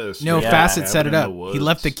earlier? Yes, No, Yeah. Facet set it Cabin in up. the He woods.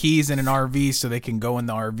 left the keys in an RV so they can go in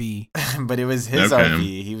the RV. But it was his Okay.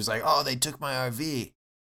 RV. He was like, "Oh, they took my RV.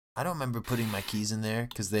 I don't remember putting my keys in there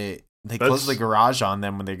because they That's- close the garage on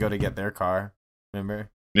them when they go to get their car. Remember?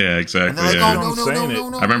 Yeah, And exactly. they're like, Yeah. "Oh, no, saying no,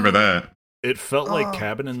 it. no." I remember that. It felt Oh. like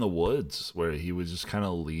Cabin in the Woods, where he was just kind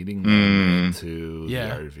of leading them into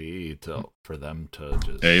Yeah. the RV for them to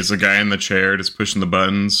just. Yeah, he's the guy in the chair just pushing the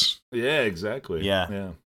buttons. Yeah, exactly. Yeah.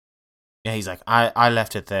 Yeah, he's like, I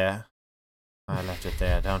left it there. I left it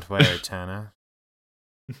there. Don't worry, Tanner.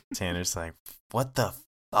 Tanner's like, what the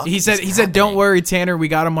fuck? He is said, "Don't happening?" worry, Tanner. We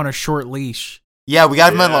got him on a short leash. Yeah, we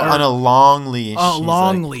got him Yeah. on a long leash. Oh, He's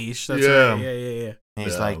long like- leash. That's Yeah. right. Yeah.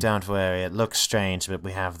 He's Yeah. like, don't worry, it looks strange, but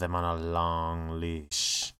we have them on a long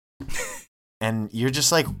leash. And you're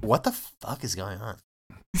just like, what the fuck is going on?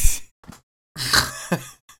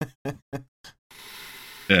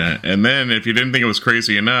 Yeah, and then if you didn't think it was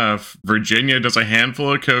crazy enough, Virginia does a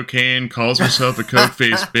handful of cocaine, calls herself a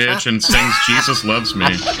coke-faced bitch, and sings "Jesus Loves Me."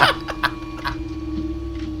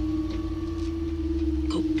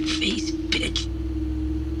 Face bitch.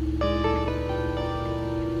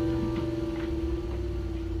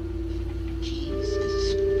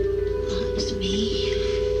 Jesus loves me.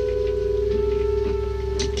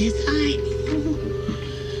 This I know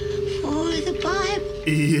for the Bible.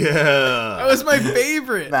 Yeah. That was my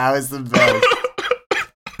favorite. That was the best.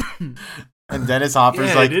 And Dennis Hopper's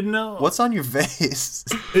Yeah, I like, didn't know. what's on your face?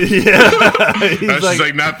 Yeah. He's She's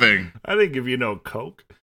like, nothing. I didn't give you no coke.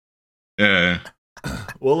 Yeah.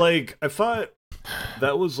 Well, like, I thought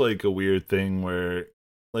that was like a weird thing where,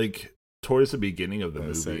 like, towards the beginning of the That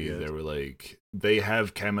was so movie, good. they were like, they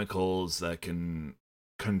have chemicals that can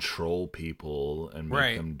control people and make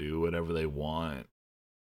Right. them do whatever they want.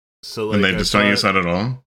 So, like, And they I just don't use thought- that at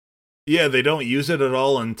all? Yeah, they don't use it at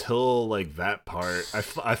all until like that part.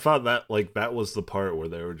 I thought that like that was the part where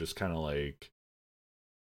they were just kind of like,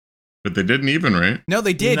 But they didn't even, right? No,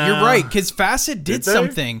 they did. You're Nah. right. Because Facet did Did they?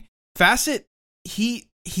 something. Facet, he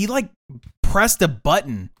like pressed a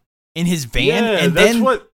button in his van, yeah, and that's then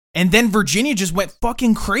what. and then Virginia just went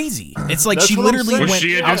fucking crazy. It's like That's she what I'm literally saying. Well, went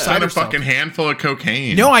she had just outside had a herself. fucking handful of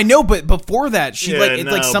cocaine. No, I know, but before that, she Yeah, like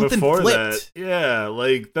no, something before flipped. that, yeah,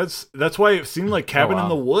 like that's why it seemed like Cabin wow. in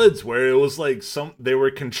the Woods, where it was like they were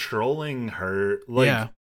controlling her. Like Yeah.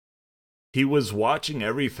 he was watching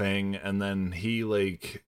everything, and then he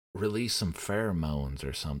like released some pheromones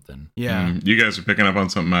or something. Yeah. You guys are picking up on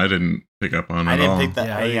something I didn't pick up on I at didn't all. pick that.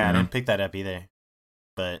 Yeah, I yeah. didn't pick that up either.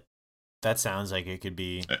 But that sounds like it could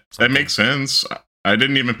be. That something. makes sense. I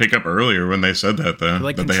didn't even pick up earlier when they said that, though,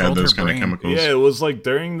 Like that they had controlled those her kind of brain. chemicals. Yeah, it was like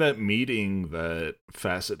during that meeting that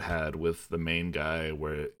Facet had with the main guy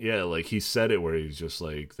where, yeah, like he said it where he's just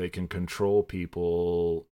like, they can control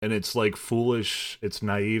people. And it's like foolish. It's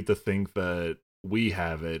naive to think that we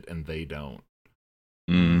have it and they don't.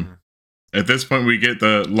 Mm. At this point, we get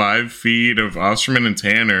the live feed of Osterman and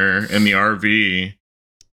Tanner in the RV.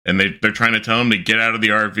 And they're trying to tell him to get out of the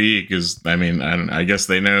RV because, I mean, I guess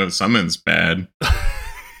they know something's bad.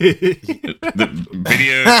 The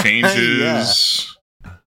video changes.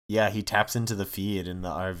 Yeah, he taps into the feed in the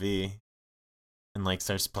RV and like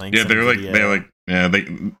starts playing. Yeah, some they're video.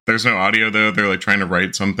 there's no audio though. They're like trying to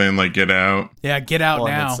write something like "get out." Yeah, get out Well,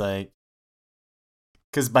 and now. it's like,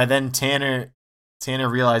 because by then Tanner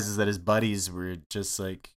realizes that his buddies were just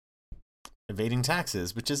like evading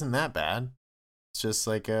taxes, which isn't that bad. It's just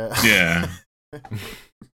like a Yeah.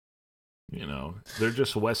 You know, they're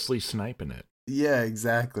just Wesley sniping it. Yeah,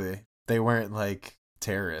 exactly. They weren't like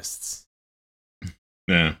terrorists.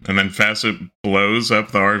 Yeah, and then Facet blows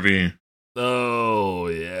up the RV. Oh,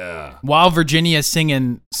 yeah. While Virginia's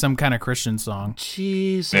singing some kind of Christian song.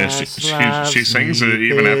 Jesus Yeah, she sings it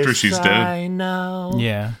even after she's dead. I know.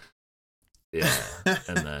 Yeah. Yeah,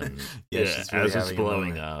 and then Yeah, she's really as it's having a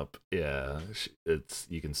blowing moment. up, it's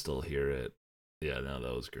you can still hear it. Yeah, no,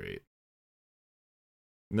 that was great.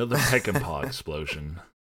 Another Peckinpah explosion.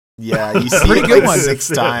 Yeah, you see Pretty it good like one. 6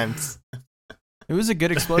 times, It was a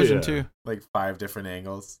good explosion, Yeah. too. like 5 different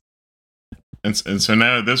angles. And so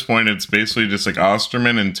now at this point, it's basically just like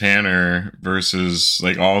Osterman and Tanner versus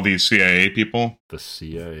like all these CIA people. The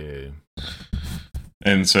CIA.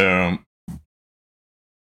 And so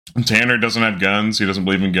Tanner doesn't have guns. He doesn't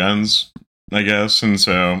believe in guns, I guess. And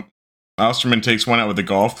so Osterman takes one out with a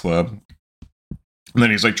golf club. And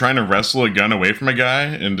then he's like trying to wrestle a gun away from a guy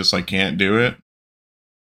and just like can't do it,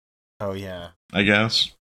 Oh yeah, I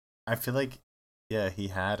guess. I feel like he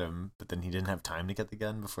had him, but then he didn't have time to get the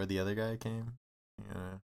gun before the other guy came.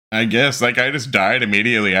 Yeah. I guess that guy just died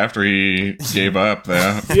immediately after he gave up,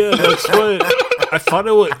 though. Yeah, that's what I thought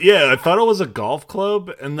it was. Yeah, I thought it was a golf club,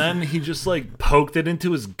 and then he just like poked it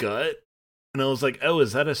into his gut, and I was like, "Oh,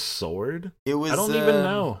 is that a sword?" It was. I don't even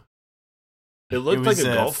know. It looked like a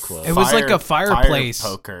golf club. It was like a fireplace.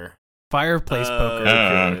 poker. Fireplace poker.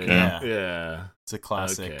 Oh, okay. Yeah. Yeah. It's a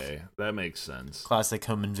classic. Okay, that makes sense. Classic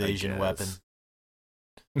home invasion guess. weapon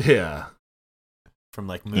Yeah. from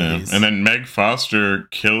like Yeah. movies. And then Meg Foster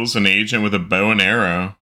kills an agent with a bow and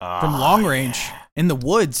arrow. From long range in the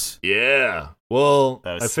woods. Yeah. Well,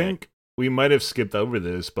 That was I sick. think we might have skipped over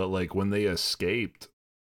this, but like when they escaped,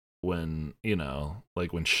 when, you know,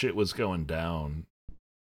 like when shit was going down,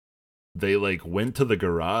 they like went to the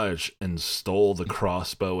garage and stole the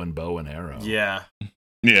crossbow and bow and arrow. Yeah.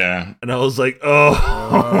 Yeah. And I was like,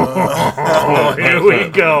 oh, here we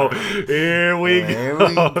go. Here we There go.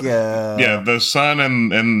 we go. Yeah, the son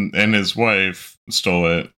and his wife stole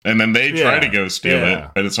it. And then they try Yeah, to go steal yeah.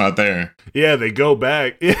 it, but it's not there. Yeah, they go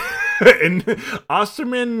back. And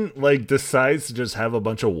Osterman like decides to just have a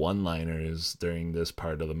bunch of one-liners during this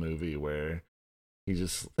part of the movie where he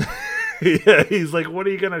just yeah, he's like, what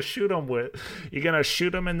are you gonna shoot him with? You gonna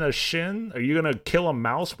shoot him in the shin? Are you gonna kill a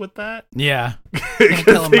mouse with that? Yeah.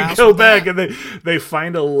 Because they go back and they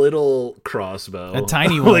find a little crossbow, A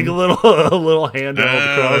tiny like one. a little handheld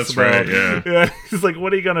That's crossbow. right, yeah. He's like,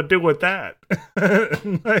 what are you gonna do with that?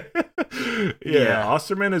 Yeah.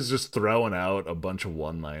 Osterman is just throwing out a bunch of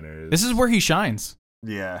one-liners. This is where he shines.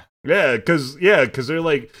 Yeah. because they're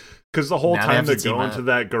like. Because the whole Now they time have they're to team going up. to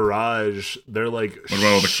that garage, they're like What about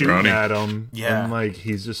all the shooting karate? at him. Yeah. And like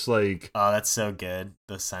he's just like, Oh, that's so good.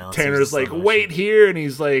 The silence. Tanner's like, wait here, and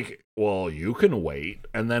he's like, well, you can wait.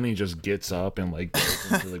 And then he just gets up and like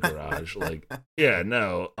goes into the garage. Like, yeah,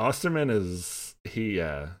 no, Osterman is he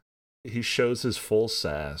shows his full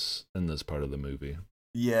sass in this part of the movie.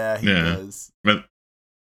 Yeah, he Yeah. does. But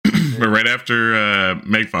but right after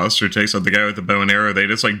Meg Foster takes out the guy with the bow and arrow, they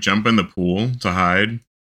just like jump in the pool to hide.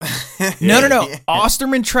 No. Yeah.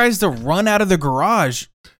 Osterman tries to run out of the garage,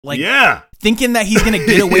 like Yeah. thinking that he's gonna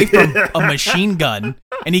get away from a machine gun,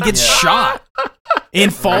 and he gets Yeah. shot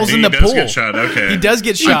and falls He in the does pool. get shot. Okay, He does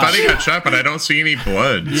get I shot. thought he got shot, but I don't see any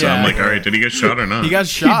blood. So I'm Yeah. like, all right, did he get shot or not? He got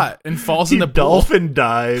shot and falls He in the pool. dolphin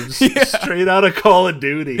dives straight out of Call of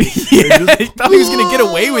Duty. Yeah, he thought he was gonna get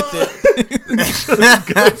away with it. Just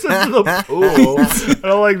goes into the pool. And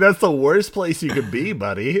I'm like, that's the worst place you could be,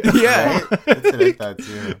 buddy. Yeah. Right? That's what I thought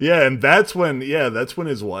too. Yeah, and that's when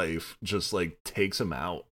his wife just like takes him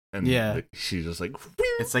out, and Yeah. she's just like,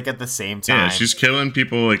 It's like at the same time. Yeah, she's killing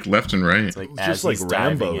people like left and right. It's like just as like he's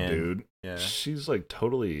diving Rambo, in. dude. Yeah. She's like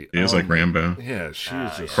totally. He is like Rambo. Yeah,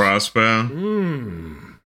 she's just crossbow.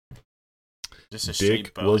 Just a straight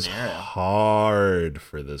Dick bow was and arrow. hard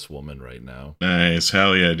for this woman right now. Nice,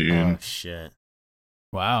 hell yeah, dude. Oh shit!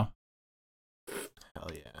 Wow. Hell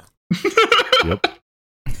yeah. Yep.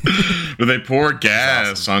 But they pour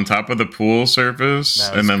gas on top of the pool surface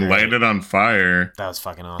and then light it on fire. That was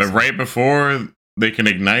fucking awesome. But right before they can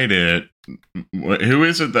ignite it, who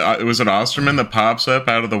is it? Was it Osterman that pops up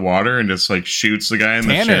out of the water and just like shoots the guy in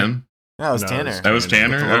the chin? That was Tanner. That was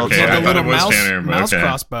Tanner? Okay, I thought it was Tanner. Mouse Okay.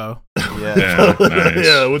 crossbow. Yeah, nice.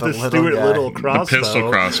 Yeah, with the little Stuart guy. Little crossbow. The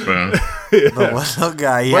pistol crossbow. The little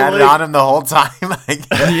guy, he had it on him the whole time. I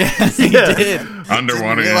guess. Yes, he did.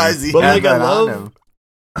 Underwater. Didn't realize he But had like, that I on love. him.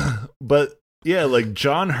 But yeah, like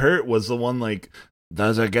John Hurt was the one like,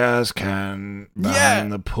 there's a gas can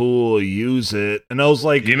behind the pool, use it. And I was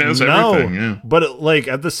like, He knows no. everything, yeah. But like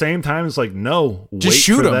at the same time, it's like, no, Just wait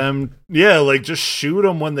shoot for 'em. them. Yeah, like just shoot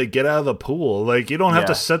them when they get out of the pool. Like you don't have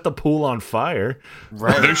to Yeah. set the pool on fire.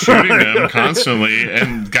 Right. They're shooting them constantly,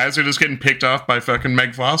 and guys are just getting picked off by fucking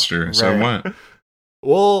Meg Foster. So Right. what?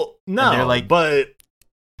 Well, no, And they're like- but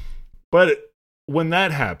when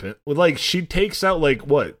that happened, like she takes out like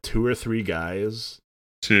what 2 or 3 guys.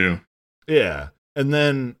 2. Yeah, and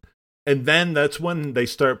then that's when they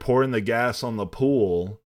start pouring the gas on the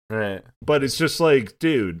pool. Right. But it's just like,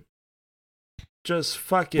 dude, just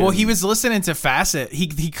fucking. Well, he was listening to Facet. He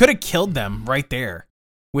could have killed them right there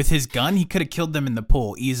with his gun. He could have killed them in the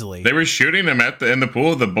pool easily. They were shooting them in the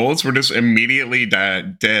pool. The bullets were just immediately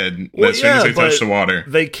dead Well, as soon as they but touched the water.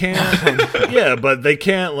 They can't. Yeah, but they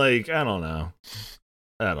can't. Like, I don't know.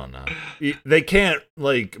 They can't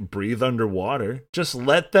like breathe underwater. Just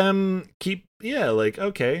let them keep. Yeah, like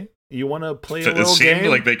okay. You want to play a It little seemed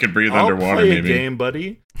game? like they could breathe I'll underwater, play maybe. a game,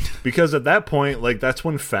 buddy. Because at that point, like that's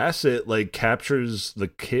when Facet like captures the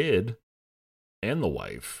kid and the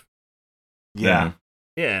wife. Yeah.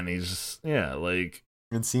 Yeah, and he's like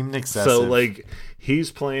It seemed excessive. so like he's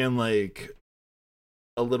playing like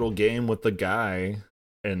a little game with the guy,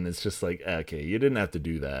 and it's just like okay, you didn't have to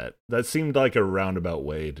do that. That seemed like a roundabout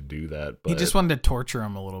way to do that. But he just wanted to torture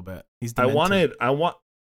him a little bit. He's I'm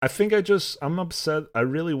upset. I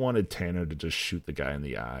really wanted Tanner to just shoot the guy in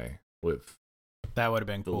the eye with that would have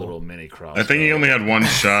been the cool. little mini crossbow. I think he only had one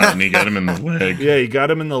shot, and he got him in the leg. Yeah, he got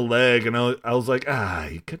him in the leg, and I was like,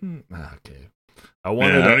 he couldn't. Okay, I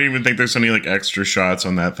wanted. I don't even think there's any like extra shots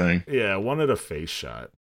on that thing. Yeah, I wanted a face shot.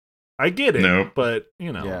 I get it, Nope. but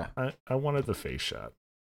Yeah. I wanted the face shot.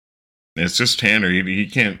 It's just Tanner. He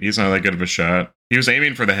can't. He's not that good of a shot. He was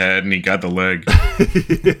aiming for the head, and he got the leg.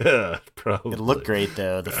 Yeah, probably. It looked great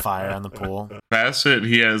though, the fire on the pool. Bassett,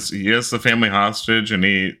 he has the family hostage, and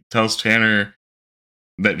he tells Tanner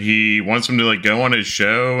that he wants him to like go on his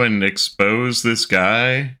show and expose this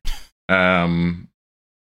guy.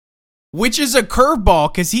 Which is a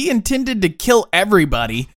curveball because he intended to kill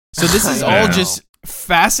everybody. So this is all just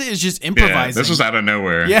Facet is just improvising. Yeah, this was out of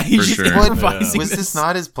nowhere. Yeah, he's for just sure. improvising. Was this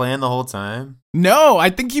not his plan the whole time? No, I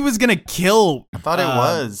think he was gonna kill. I thought it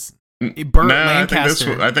was. Burt No,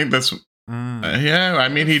 Lancaster. I think that's. Yeah, I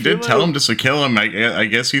mean, he did tell him just to kill him. I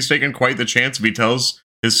guess he's taking quite the chance if he tells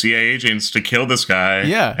his CIA agents to kill this guy.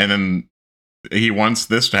 Yeah. And then he wants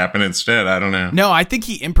this to happen instead. I don't know. No, I think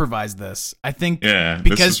he improvised this. I think Yeah, this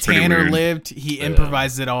because is pretty Tanner weird. lived, he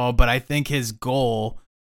improvised it all. But I think his goal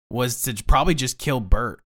was to probably just kill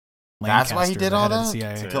Burt. That's why he Lancaster, did the all head of the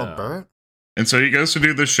that? CIA. To kill Burt? And so he goes to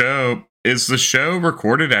do the show. Is the show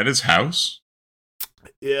recorded at his house?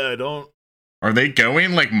 Yeah, I don't. Are they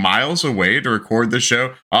going like miles away to record the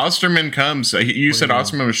show? Osterman comes. You said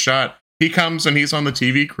Osterman was shot. He comes and he's on the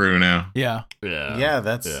TV crew now. Yeah. Yeah,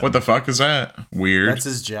 that's What the fuck is that? Weird. that's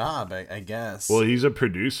his job, I guess. Well, he's a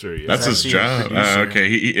producer. Yeah. That's his actually a job. producer. Okay.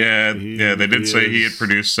 Yeah. They did say he had is-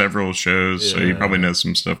 produced several shows, so he Yeah. probably knows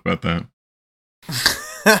some stuff about that.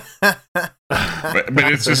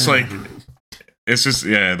 But it's just like,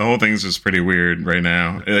 the whole thing's just pretty weird right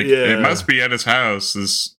now. Like, Yeah. It must be at his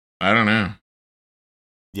house. I don't know.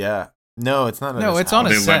 Yeah. No, it's not. No, it's on Are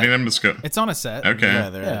a they set. letting him just go? It's on a set. Okay. Yeah,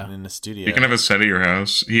 they're Yeah. in a studio. You can have a set at your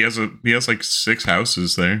house. He has like 6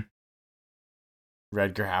 houses there.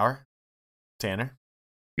 Redger Hauer, Tanner.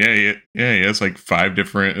 Yeah, he has like 5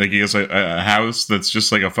 different. Like he has a house that's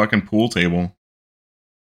just like a fucking pool table,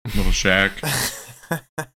 little shack.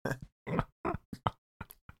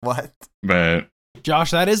 What? But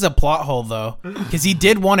Josh, that is a plot hole though, because he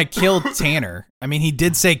did want to kill Tanner. I mean, he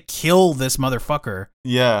did say kill this motherfucker.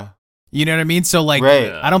 Yeah. You know what I mean? So like,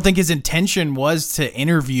 Right. I don't think his intention was to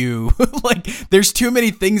interview. Like, there's too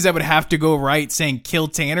many things that would have to go right, saying kill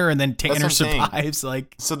Tanner and then Tanner what I'm saying. survives.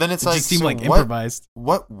 Like, So then it's it like, just seemed so like what- improvised.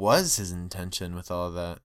 What was his intention with all of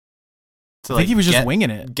that? To, I think he was just winging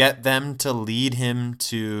it. Get them to lead him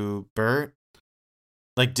to Bert?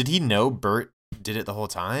 Like, did he know Bert did it the whole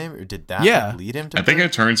time? Or did that Yeah. like, lead him to I think Bert?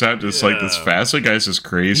 it turns out just like this Facet guy's just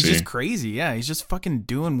crazy. He's just crazy. Yeah, he's just fucking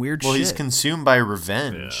doing weird Well, shit. he's consumed by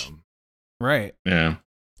revenge. Yeah. Right. Yeah.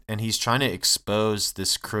 And he's trying to expose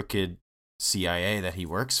this crooked CIA that he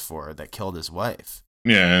works for that killed his wife.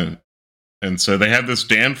 Yeah. And so they have this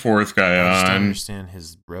Danforth guy I just don't on. understand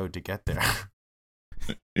his road to get there.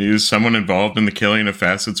 He's someone involved in the killing of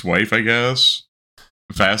Facet's wife, I guess.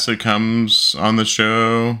 Facet comes on the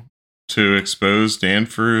show to expose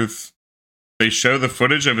Danforth. They show the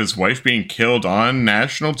footage of his wife being killed on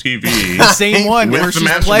national TV. The same one With where the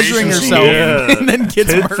she's pleasuring masturbation herself scene. and then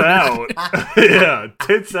gets Tits murdered. out. Yeah,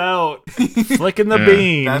 tits out. Flicking the Yeah.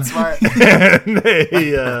 bean. That's why. And they,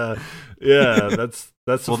 that's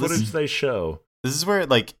the Well, this- footage they show. This is where,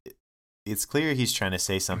 like, it's clear he's trying to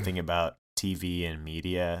say something about TV and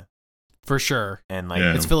media, For sure. and like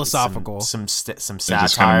Yeah. It's philosophical. some just kinda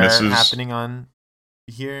satire misses. happening on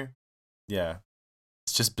here. Yeah,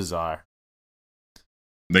 it's just bizarre.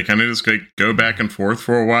 They kind of just like go back and forth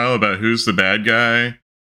for a while about who's the bad guy,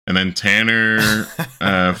 and then Tanner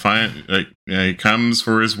he comes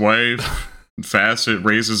for his wife. Facet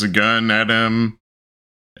raises a gun at him,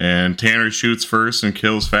 and Tanner shoots first and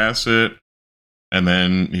kills Facet. And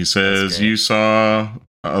then he says, great. "You saw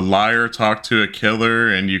a liar talk to a killer,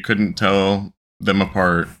 and you couldn't tell them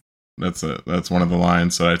apart." That's one of the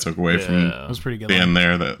lines that I took away from That was pretty good. the line. end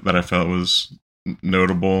there that I felt was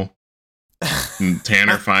notable. And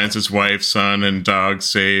Tanner finds his wife, son, and dog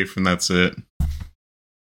safe, and that's it.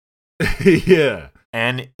 Yeah.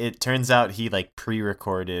 And it turns out he like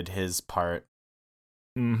pre-recorded his part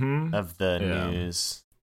Mm-hmm. of the Yeah. news.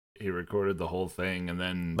 He recorded the whole thing, and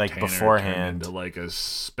then Like, Tanner beforehand. turned into like a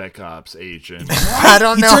spec ops agent. I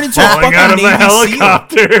don't He know. turned into a Falling fucking out of the Navy SEAL.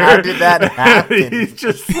 helicopter. How did that happen? He's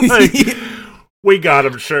just like, we got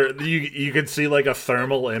him. Sure, you could see like a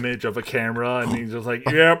thermal image of a camera, and he's just like,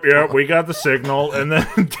 yep, we got the signal. And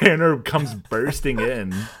then Tanner comes bursting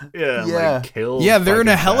in, Yeah. like kills. Yeah, they're in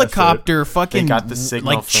a fucking helicopter, fucking got the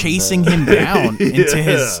signal like from chasing the- him down into Yeah.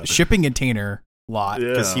 his shipping container lot. Facet.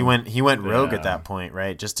 Because he went rogue Yeah. at that point,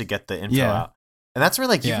 right? Just to get the info Yeah. out. And that's where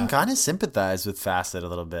like you Yeah. can kind of sympathize with Facet a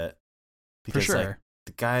little bit. Because sure. like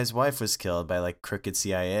the guy's wife was killed by like crooked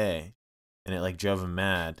CIA, and it like drove him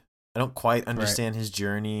mad. I don't quite understand his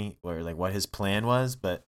journey or like what his plan was,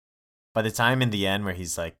 but by the time in the end where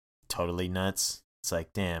he's like totally nuts, it's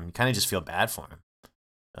like, damn, you kind of just feel bad for him.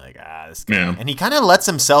 Like, this guy. Yeah. And he kind of lets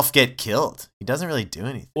himself get killed. He doesn't really do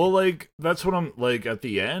anything. Well, like that's what I'm like. At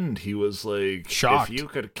the end, he was like, Shocked.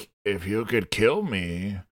 If you could kill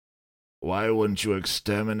me, why wouldn't you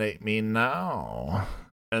exterminate me now?"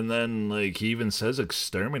 And then like he even says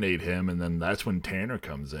exterminate him, and then that's when Tanner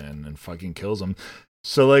comes in and fucking kills him.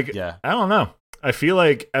 So like, Yeah. I don't know. I feel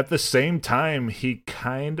like at the same time, he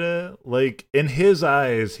kind of like in his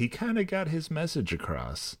eyes, he kind of got his message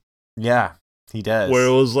across. Yeah, he does. Where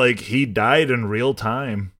it was like he died in real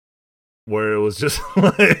time. Where it was just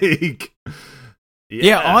like,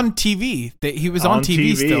 Yeah, on TV. He was on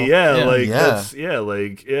TV still. Yeah, like Yeah. that's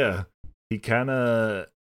yeah. He kind of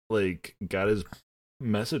like got his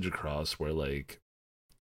message across. Where like,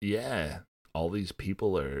 yeah, all these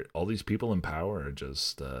people in power are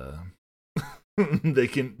just they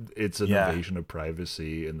can. It's an Yeah. invasion of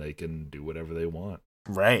privacy, and they can do whatever they want.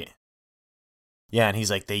 Right. Yeah, and he's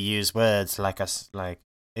like, they use words like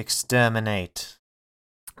exterminate,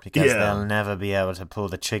 because Yeah. they'll never be able to pull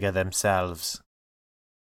the trigger themselves.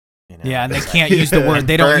 You know, Yeah, and they it's like- can't use the word.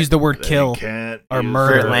 They don't Burt- use the word They kill. can't or use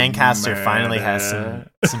murder. Burt the Lancaster finally has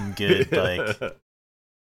murder. some good, like,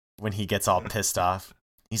 when he gets all pissed off.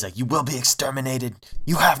 He's like, you will be exterminated.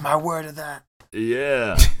 You have my word of that.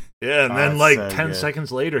 Yeah. Yeah, and Oh, then that's like so 10 good.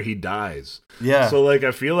 seconds later he dies. Yeah. So like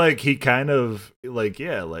I feel like he kind of like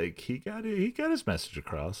he got his message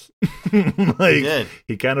across. Like He did.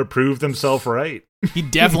 he kind of proved himself right. He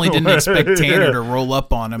definitely didn't expect Tanner Yeah. to roll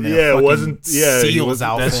up on him in Yeah, a it fucking wasn't- yeah, he SEALs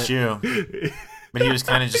wasn't- outfit. That's true. But he was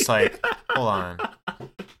kind of just like, hold on.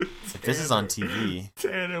 If this is on TV.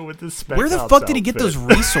 Tanner with the spec Where the ops fuck did he get outfit. those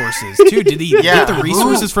resources, too? Did he Yeah, get the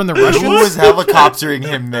resources from the Who Russians? was helicoptering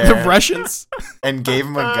him there? The Russians? And gave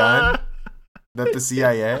him a gun? That the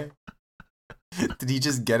CIA? Did he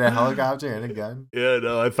just get a helicopter and a gun? Yeah,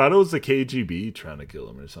 no, I thought it was the KGB trying to kill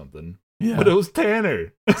him or something. Yeah. But it was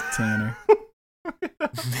Tanner. Tanner.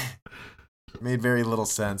 Made very little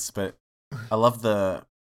sense, but I love the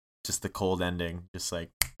cold ending, just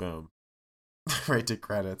like boom, right to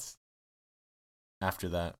credits. After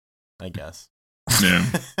that, I guess. Yeah.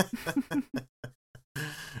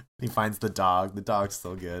 He finds the dog. The dog's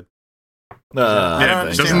still good. Yeah,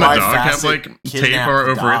 doesn't the dog have like tape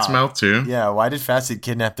over its mouth too? Yeah, why did Facet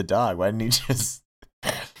kidnap the dog? Why didn't he just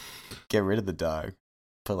get rid of the dog?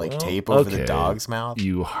 Put like tape over the dog's mouth?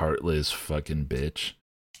 You heartless fucking bitch.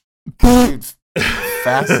 Dude,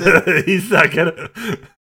 Facet. He's not gonna.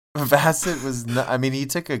 Facet was not. I mean, he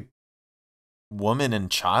took a woman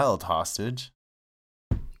and child hostage.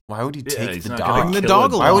 Why would he take the dog? Bring the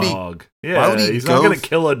dog along. Why would he? Yeah, why would he he's not gonna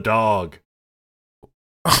kill a dog.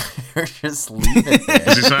 Just leave it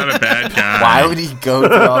there. He's not a bad guy. Why would he go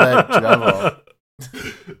through all that trouble?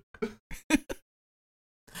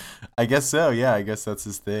 I guess so. Yeah, I guess that's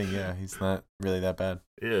his thing. Yeah, he's not really that bad.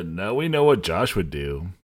 Yeah, now we know what Josh would do.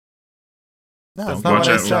 No, that's not what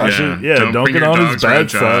I said. Don't get on his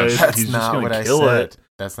bad side. That's He's not just what I kill said. it.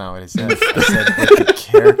 That's not what I said. I said what the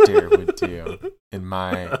character would do in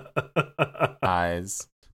my eyes.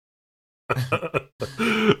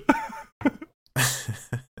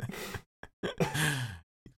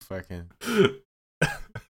 Fucking.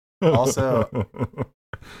 Also,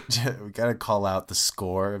 we gotta call out the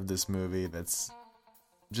score of this movie. That's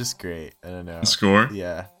just great. I don't know. The score?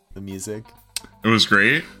 Yeah, the music. It was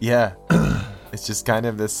great. Yeah, it's just kind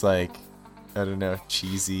of this like, I don't know,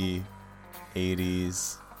 cheesy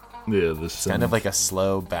 80s. Yeah, this kind of like a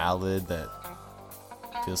slow ballad that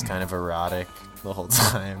feels kind of erotic the whole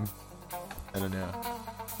time. I don't know.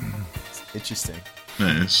 It's interesting.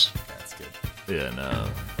 Nice. That's good. Yeah, no.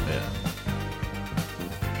 Yeah.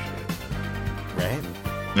 Right?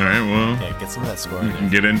 Alright, well. Yeah, get some of that score. We can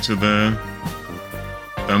get into the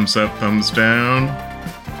thumbs up, thumbs down.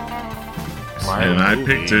 Mario and I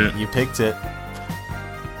movie. picked it. You picked it.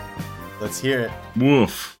 Let's hear it.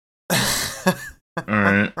 Woof.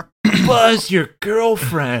 Alright. Buzz, your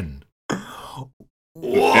girlfriend.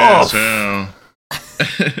 Whoa. Yeah,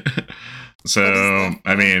 so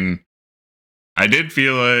I mean, I did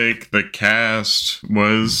feel like the cast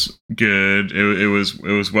was good. It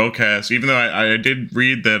was well cast, even though I did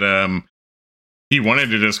read that he wanted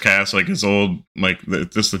to just cast like his old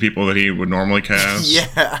just the people that he would normally cast.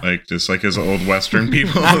 Yeah, like just like his old Western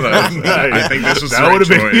people. I think this was the right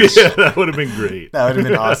choice. Yeah, that would have been great. That would have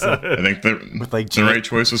been awesome. I think with like the right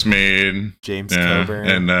choice was made. James Coburn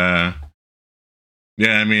and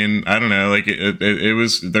yeah, I mean, I don't know. Like it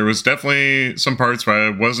was. There was definitely some parts where I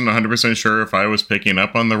wasn't 100% sure if I was picking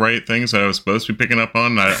up on the right things that I was supposed to be picking up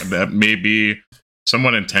on. That may be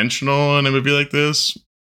somewhat intentional in a movie like this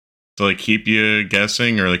to like keep you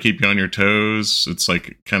guessing or like keep you on your toes. It's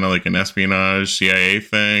like kind of like an espionage CIA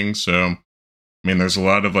thing. So, I mean, there's a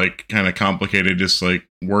lot of like kind of complicated just like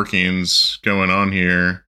workings going on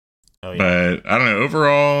here. Oh, yeah. But I don't know.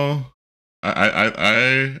 Overall,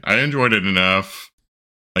 I enjoyed it enough.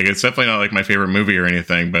 Like, it's definitely not like my favorite movie or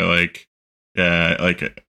anything, but like, yeah,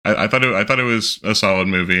 like I thought it was a solid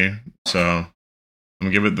movie. So I'm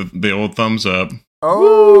gonna give it the old thumbs up.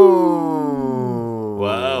 Oh,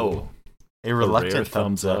 wow! A reluctant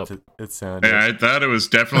thumbs up. It sounded. Yeah, I thought it was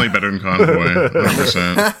definitely better than Convoy.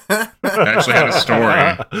 100%. It actually had a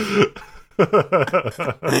story.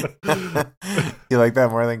 You like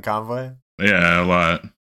that more than Convoy? Yeah, a lot.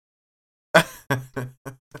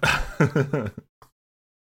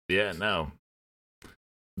 Yeah, no.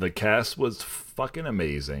 The cast was fucking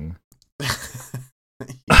amazing.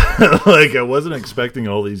 Like, I wasn't expecting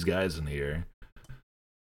all these guys in here.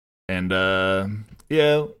 And,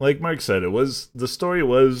 yeah, like Mark said, the story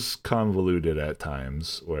was convoluted at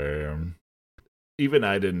times, where even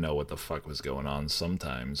I didn't know what the fuck was going on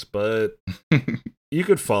sometimes, but you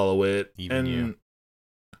could follow it. Even you.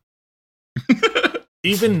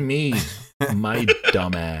 Even me, my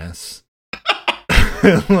dumbass.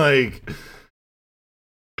 Like,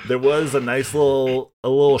 there was a nice little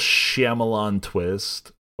Shyamalan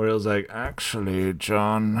twist where it was like, actually,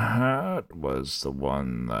 John Hurt was the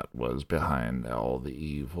one that was behind all the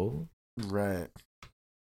evil. Right.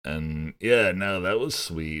 And yeah, no, that was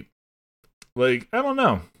sweet. Like, I don't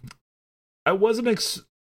know. I wasn't,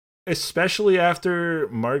 especially after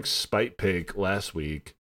Mark's spite pick last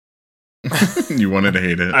week. You wanted to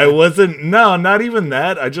hate it. I wasn't. No, not even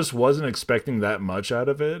that. I just wasn't expecting that much out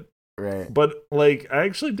of it. Right. But like, I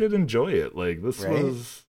actually did enjoy it. Like, this right?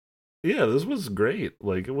 was, yeah, this was great.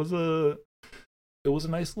 Like, it was a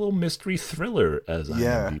nice little mystery thriller, as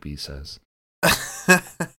IMDb says.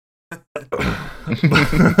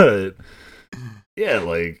 But yeah,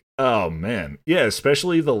 like, oh man, yeah,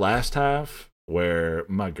 especially the last half where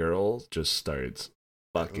my girl just starts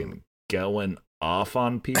fucking going off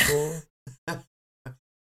on people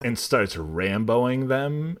and starts Ramboing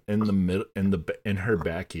them in the middle in her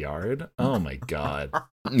backyard. Oh my god.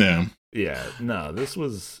 Yeah. Yeah, no, this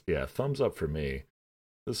was thumbs up for me.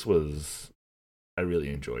 I really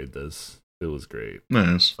enjoyed this. It was great.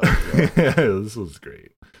 Nice. This was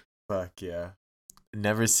great. Fuck yeah.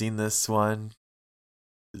 Never seen this one.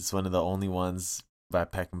 It's one of the only ones by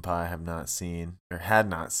Peckinpah I have not seen, or had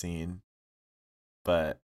not seen.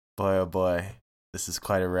 But boy, oh boy, this is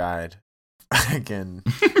quite a ride. Again,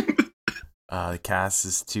 the cast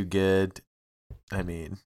is too good. I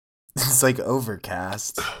mean, it's like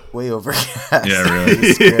overcast. Way overcast. Yeah,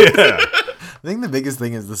 really. Yeah. I think the biggest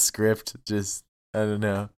thing is the script. Just, I don't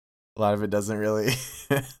know. A lot of it doesn't really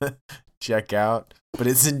check out, but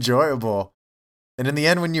it's enjoyable. And in the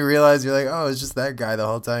end, when you realize you're like, oh, it's just that guy the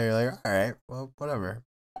whole time, you're like, all right, well, whatever.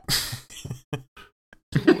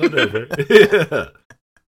 Whatever. Yeah.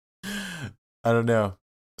 I don't know.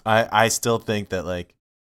 I still think that, like,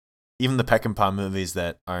 even the Peckinpah movies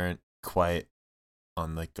that aren't quite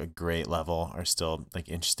on, like, a great level are still, like,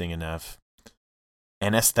 interesting enough.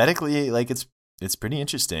 And aesthetically, like, it's pretty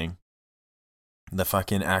interesting. The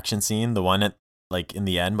fucking action scene, the one at, like, in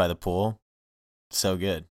the end by the pool, so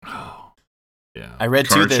good. Oh, yeah. I read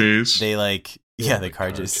Car too that chase. they, like, Yeah, the the car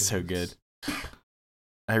car chase is so chase. good.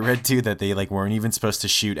 I read too that they, like, weren't even supposed to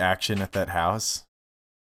shoot action at that house.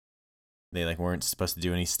 They, like, weren't supposed to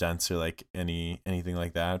do any stunts or, like, anything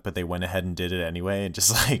like that, but they went ahead and did it anyway and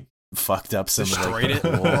just, like, fucked up some Destroyed of,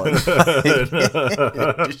 like, the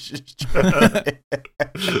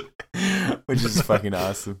pool. Which is fucking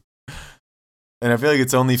awesome. And I feel like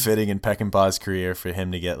it's only fitting in Peckinpah's career for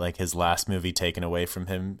him to get, like, his last movie taken away from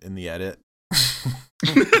him in the edit.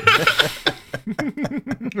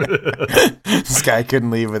 This guy couldn't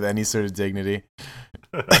leave with any sort of dignity.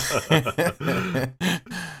 But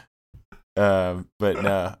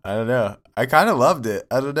no, I don't know. I kind of loved it.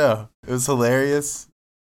 I don't know. It was hilarious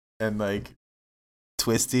and, like,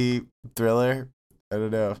 twisty thriller. I don't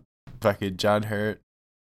know. Fucking John Hurt,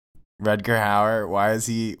 Rutger Hauer. Why is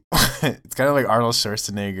he? It's kind of like Arnold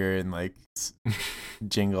Schwarzenegger and, like,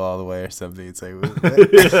 Jingle All the Way or something. It's like,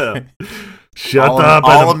 Yeah. Shut up!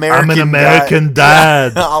 I'm an American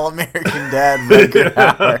dad. All American dad,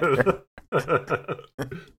 Rutger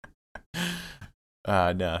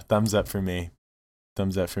Hauer. No, thumbs up for me.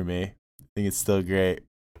 Thumbs up for me. I think it's still great.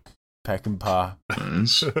 Peckinpah.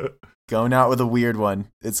 Nice. Going out with a weird one.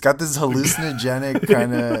 It's got this hallucinogenic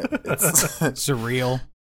kind of... Surreal.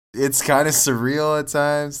 It's kind of surreal at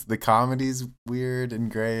times. The comedy's weird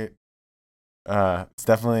and great. It's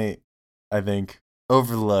definitely, I think,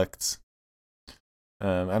 overlooked.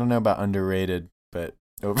 I don't know about underrated, but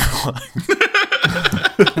overlooked.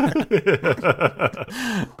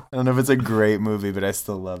 I don't know if it's a great movie, but I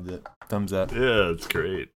still loved it. Thumbs up. Yeah, it's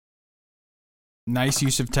great. Nice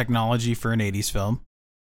use of technology for an 80s film.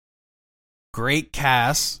 Great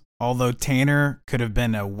cast, although Tanner could have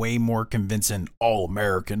been a way more convincing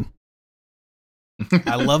all-American.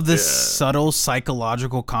 I love this subtle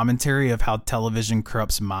psychological commentary of how television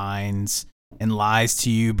corrupts minds and lies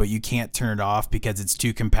to you, but you can't turn it off because it's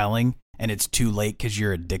too compelling and it's too late because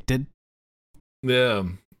you're addicted. Yeah.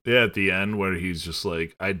 Yeah, at the end where he's just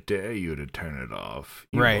like, I dare you to turn it off.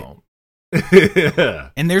 You Right. won't. Yeah.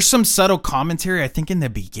 And there's some subtle commentary, I think, in the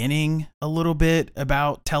beginning a little bit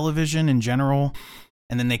about television in general.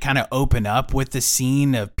 And then they kind of open up with the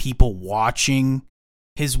scene of people watching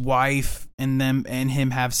his wife and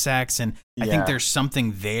him have sex. And I think there's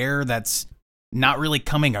something there that's not really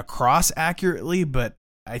coming across accurately, but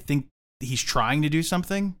I think he's trying to do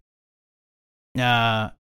something.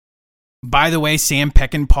 By the way, Sam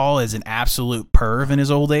Peckinpah is an absolute perv in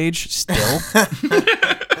his old age still.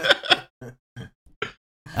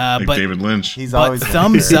 Like but David Lynch. He's but always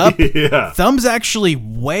thumbs up. Yeah. Thumbs actually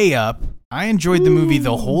way up. I enjoyed the movie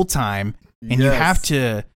the whole time, and you have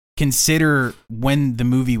to consider when the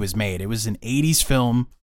movie was made. It was an 80s film.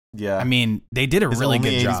 Yeah. I mean, they did a His really only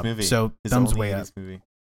good 80s job. movie. So His thumbs only way 80s up. movie.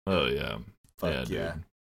 Oh, yeah. Fuck yeah.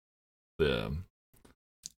 Dude. Yeah.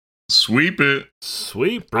 Sweep it.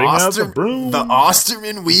 Sweet. Bring out the broom. The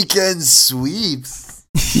Osterman weekend sweeps.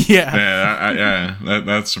 Yeah. Yeah,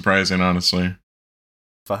 that's surprising, honestly.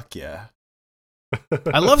 Fuck yeah.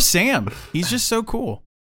 I love Sam. He's just so cool.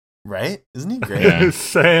 Right? Isn't he great? Yeah.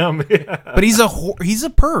 Sam. Yeah. But he's a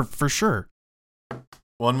perv for sure.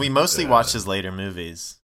 Well, and we mostly watch his later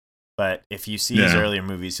movies. But if you see his Yeah. earlier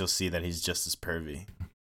movies, you'll see that he's just as pervy.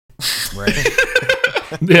 Right.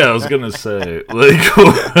 Yeah, I was gonna say, like,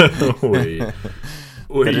 wait,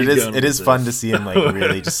 But it is fun to see him like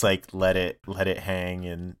really just like let it hang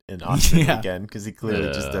in Osterman again, because he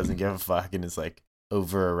clearly just doesn't give a fuck and is like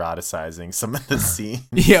over eroticizing some of the scene.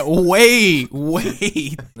 Yeah, way over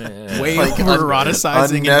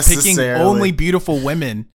eroticizing and picking only beautiful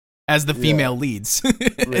women as the female leads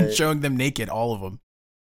and showing them naked, all of them.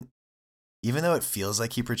 Even though it feels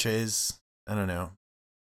like he portrays, I don't know,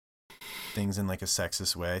 things in like a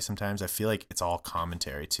sexist way sometimes, I feel like it's all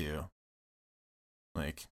commentary too.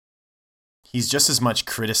 Like, he's just as much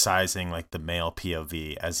criticizing like the male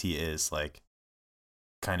POV as he is like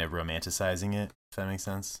kind of romanticizing it, if that makes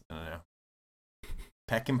sense. I don't know.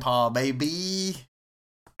 Peckinpah, baby.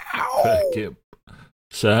 Ow!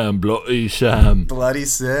 Sam, bloody Sam. Bloody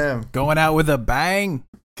Sam. Going out with a bang.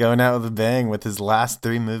 Going out with a bang with his last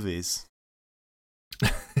 3 movies.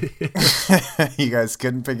 You guys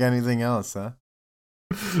couldn't pick anything else, huh?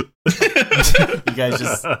 You guys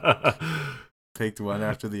just picked one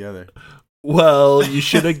after the other. Well, you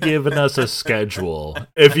should have given us a schedule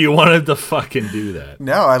if you wanted to fucking do that.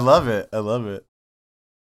 No, I love it.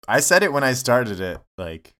 I said it when I started it,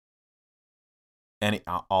 like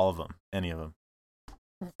all of them, any of them.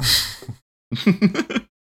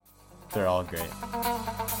 They're all great.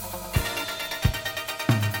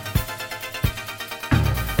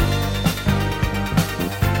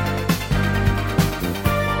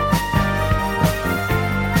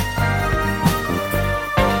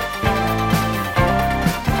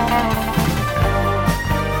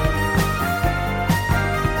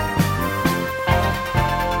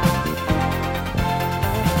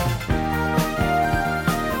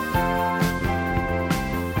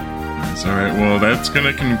 All right, well, that's going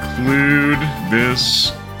to conclude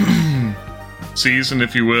this season,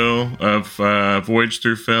 if you will, of Voyage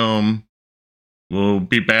Through Film. We'll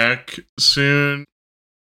be back soon.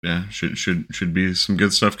 Yeah, should be some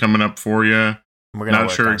good stuff coming up for you.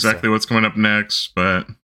 Not sure exactly what's coming up next, but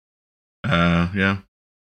yeah,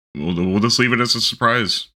 we'll just leave it as a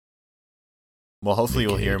surprise. Well, hopefully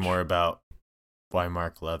we'll hear more about why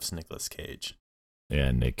Mark loves Nicolas Cage.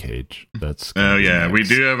 Yeah, Nick Cage. That's we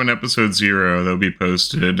do have an episode 0 that'll be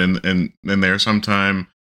posted and there sometime.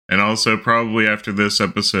 And also probably after this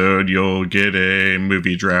episode, you'll get a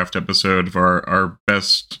movie draft episode of our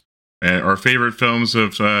best, our favorite films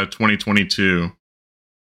of 2022.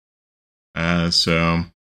 So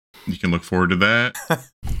you can look forward to that.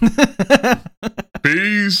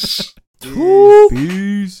 Peace.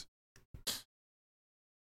 Peace.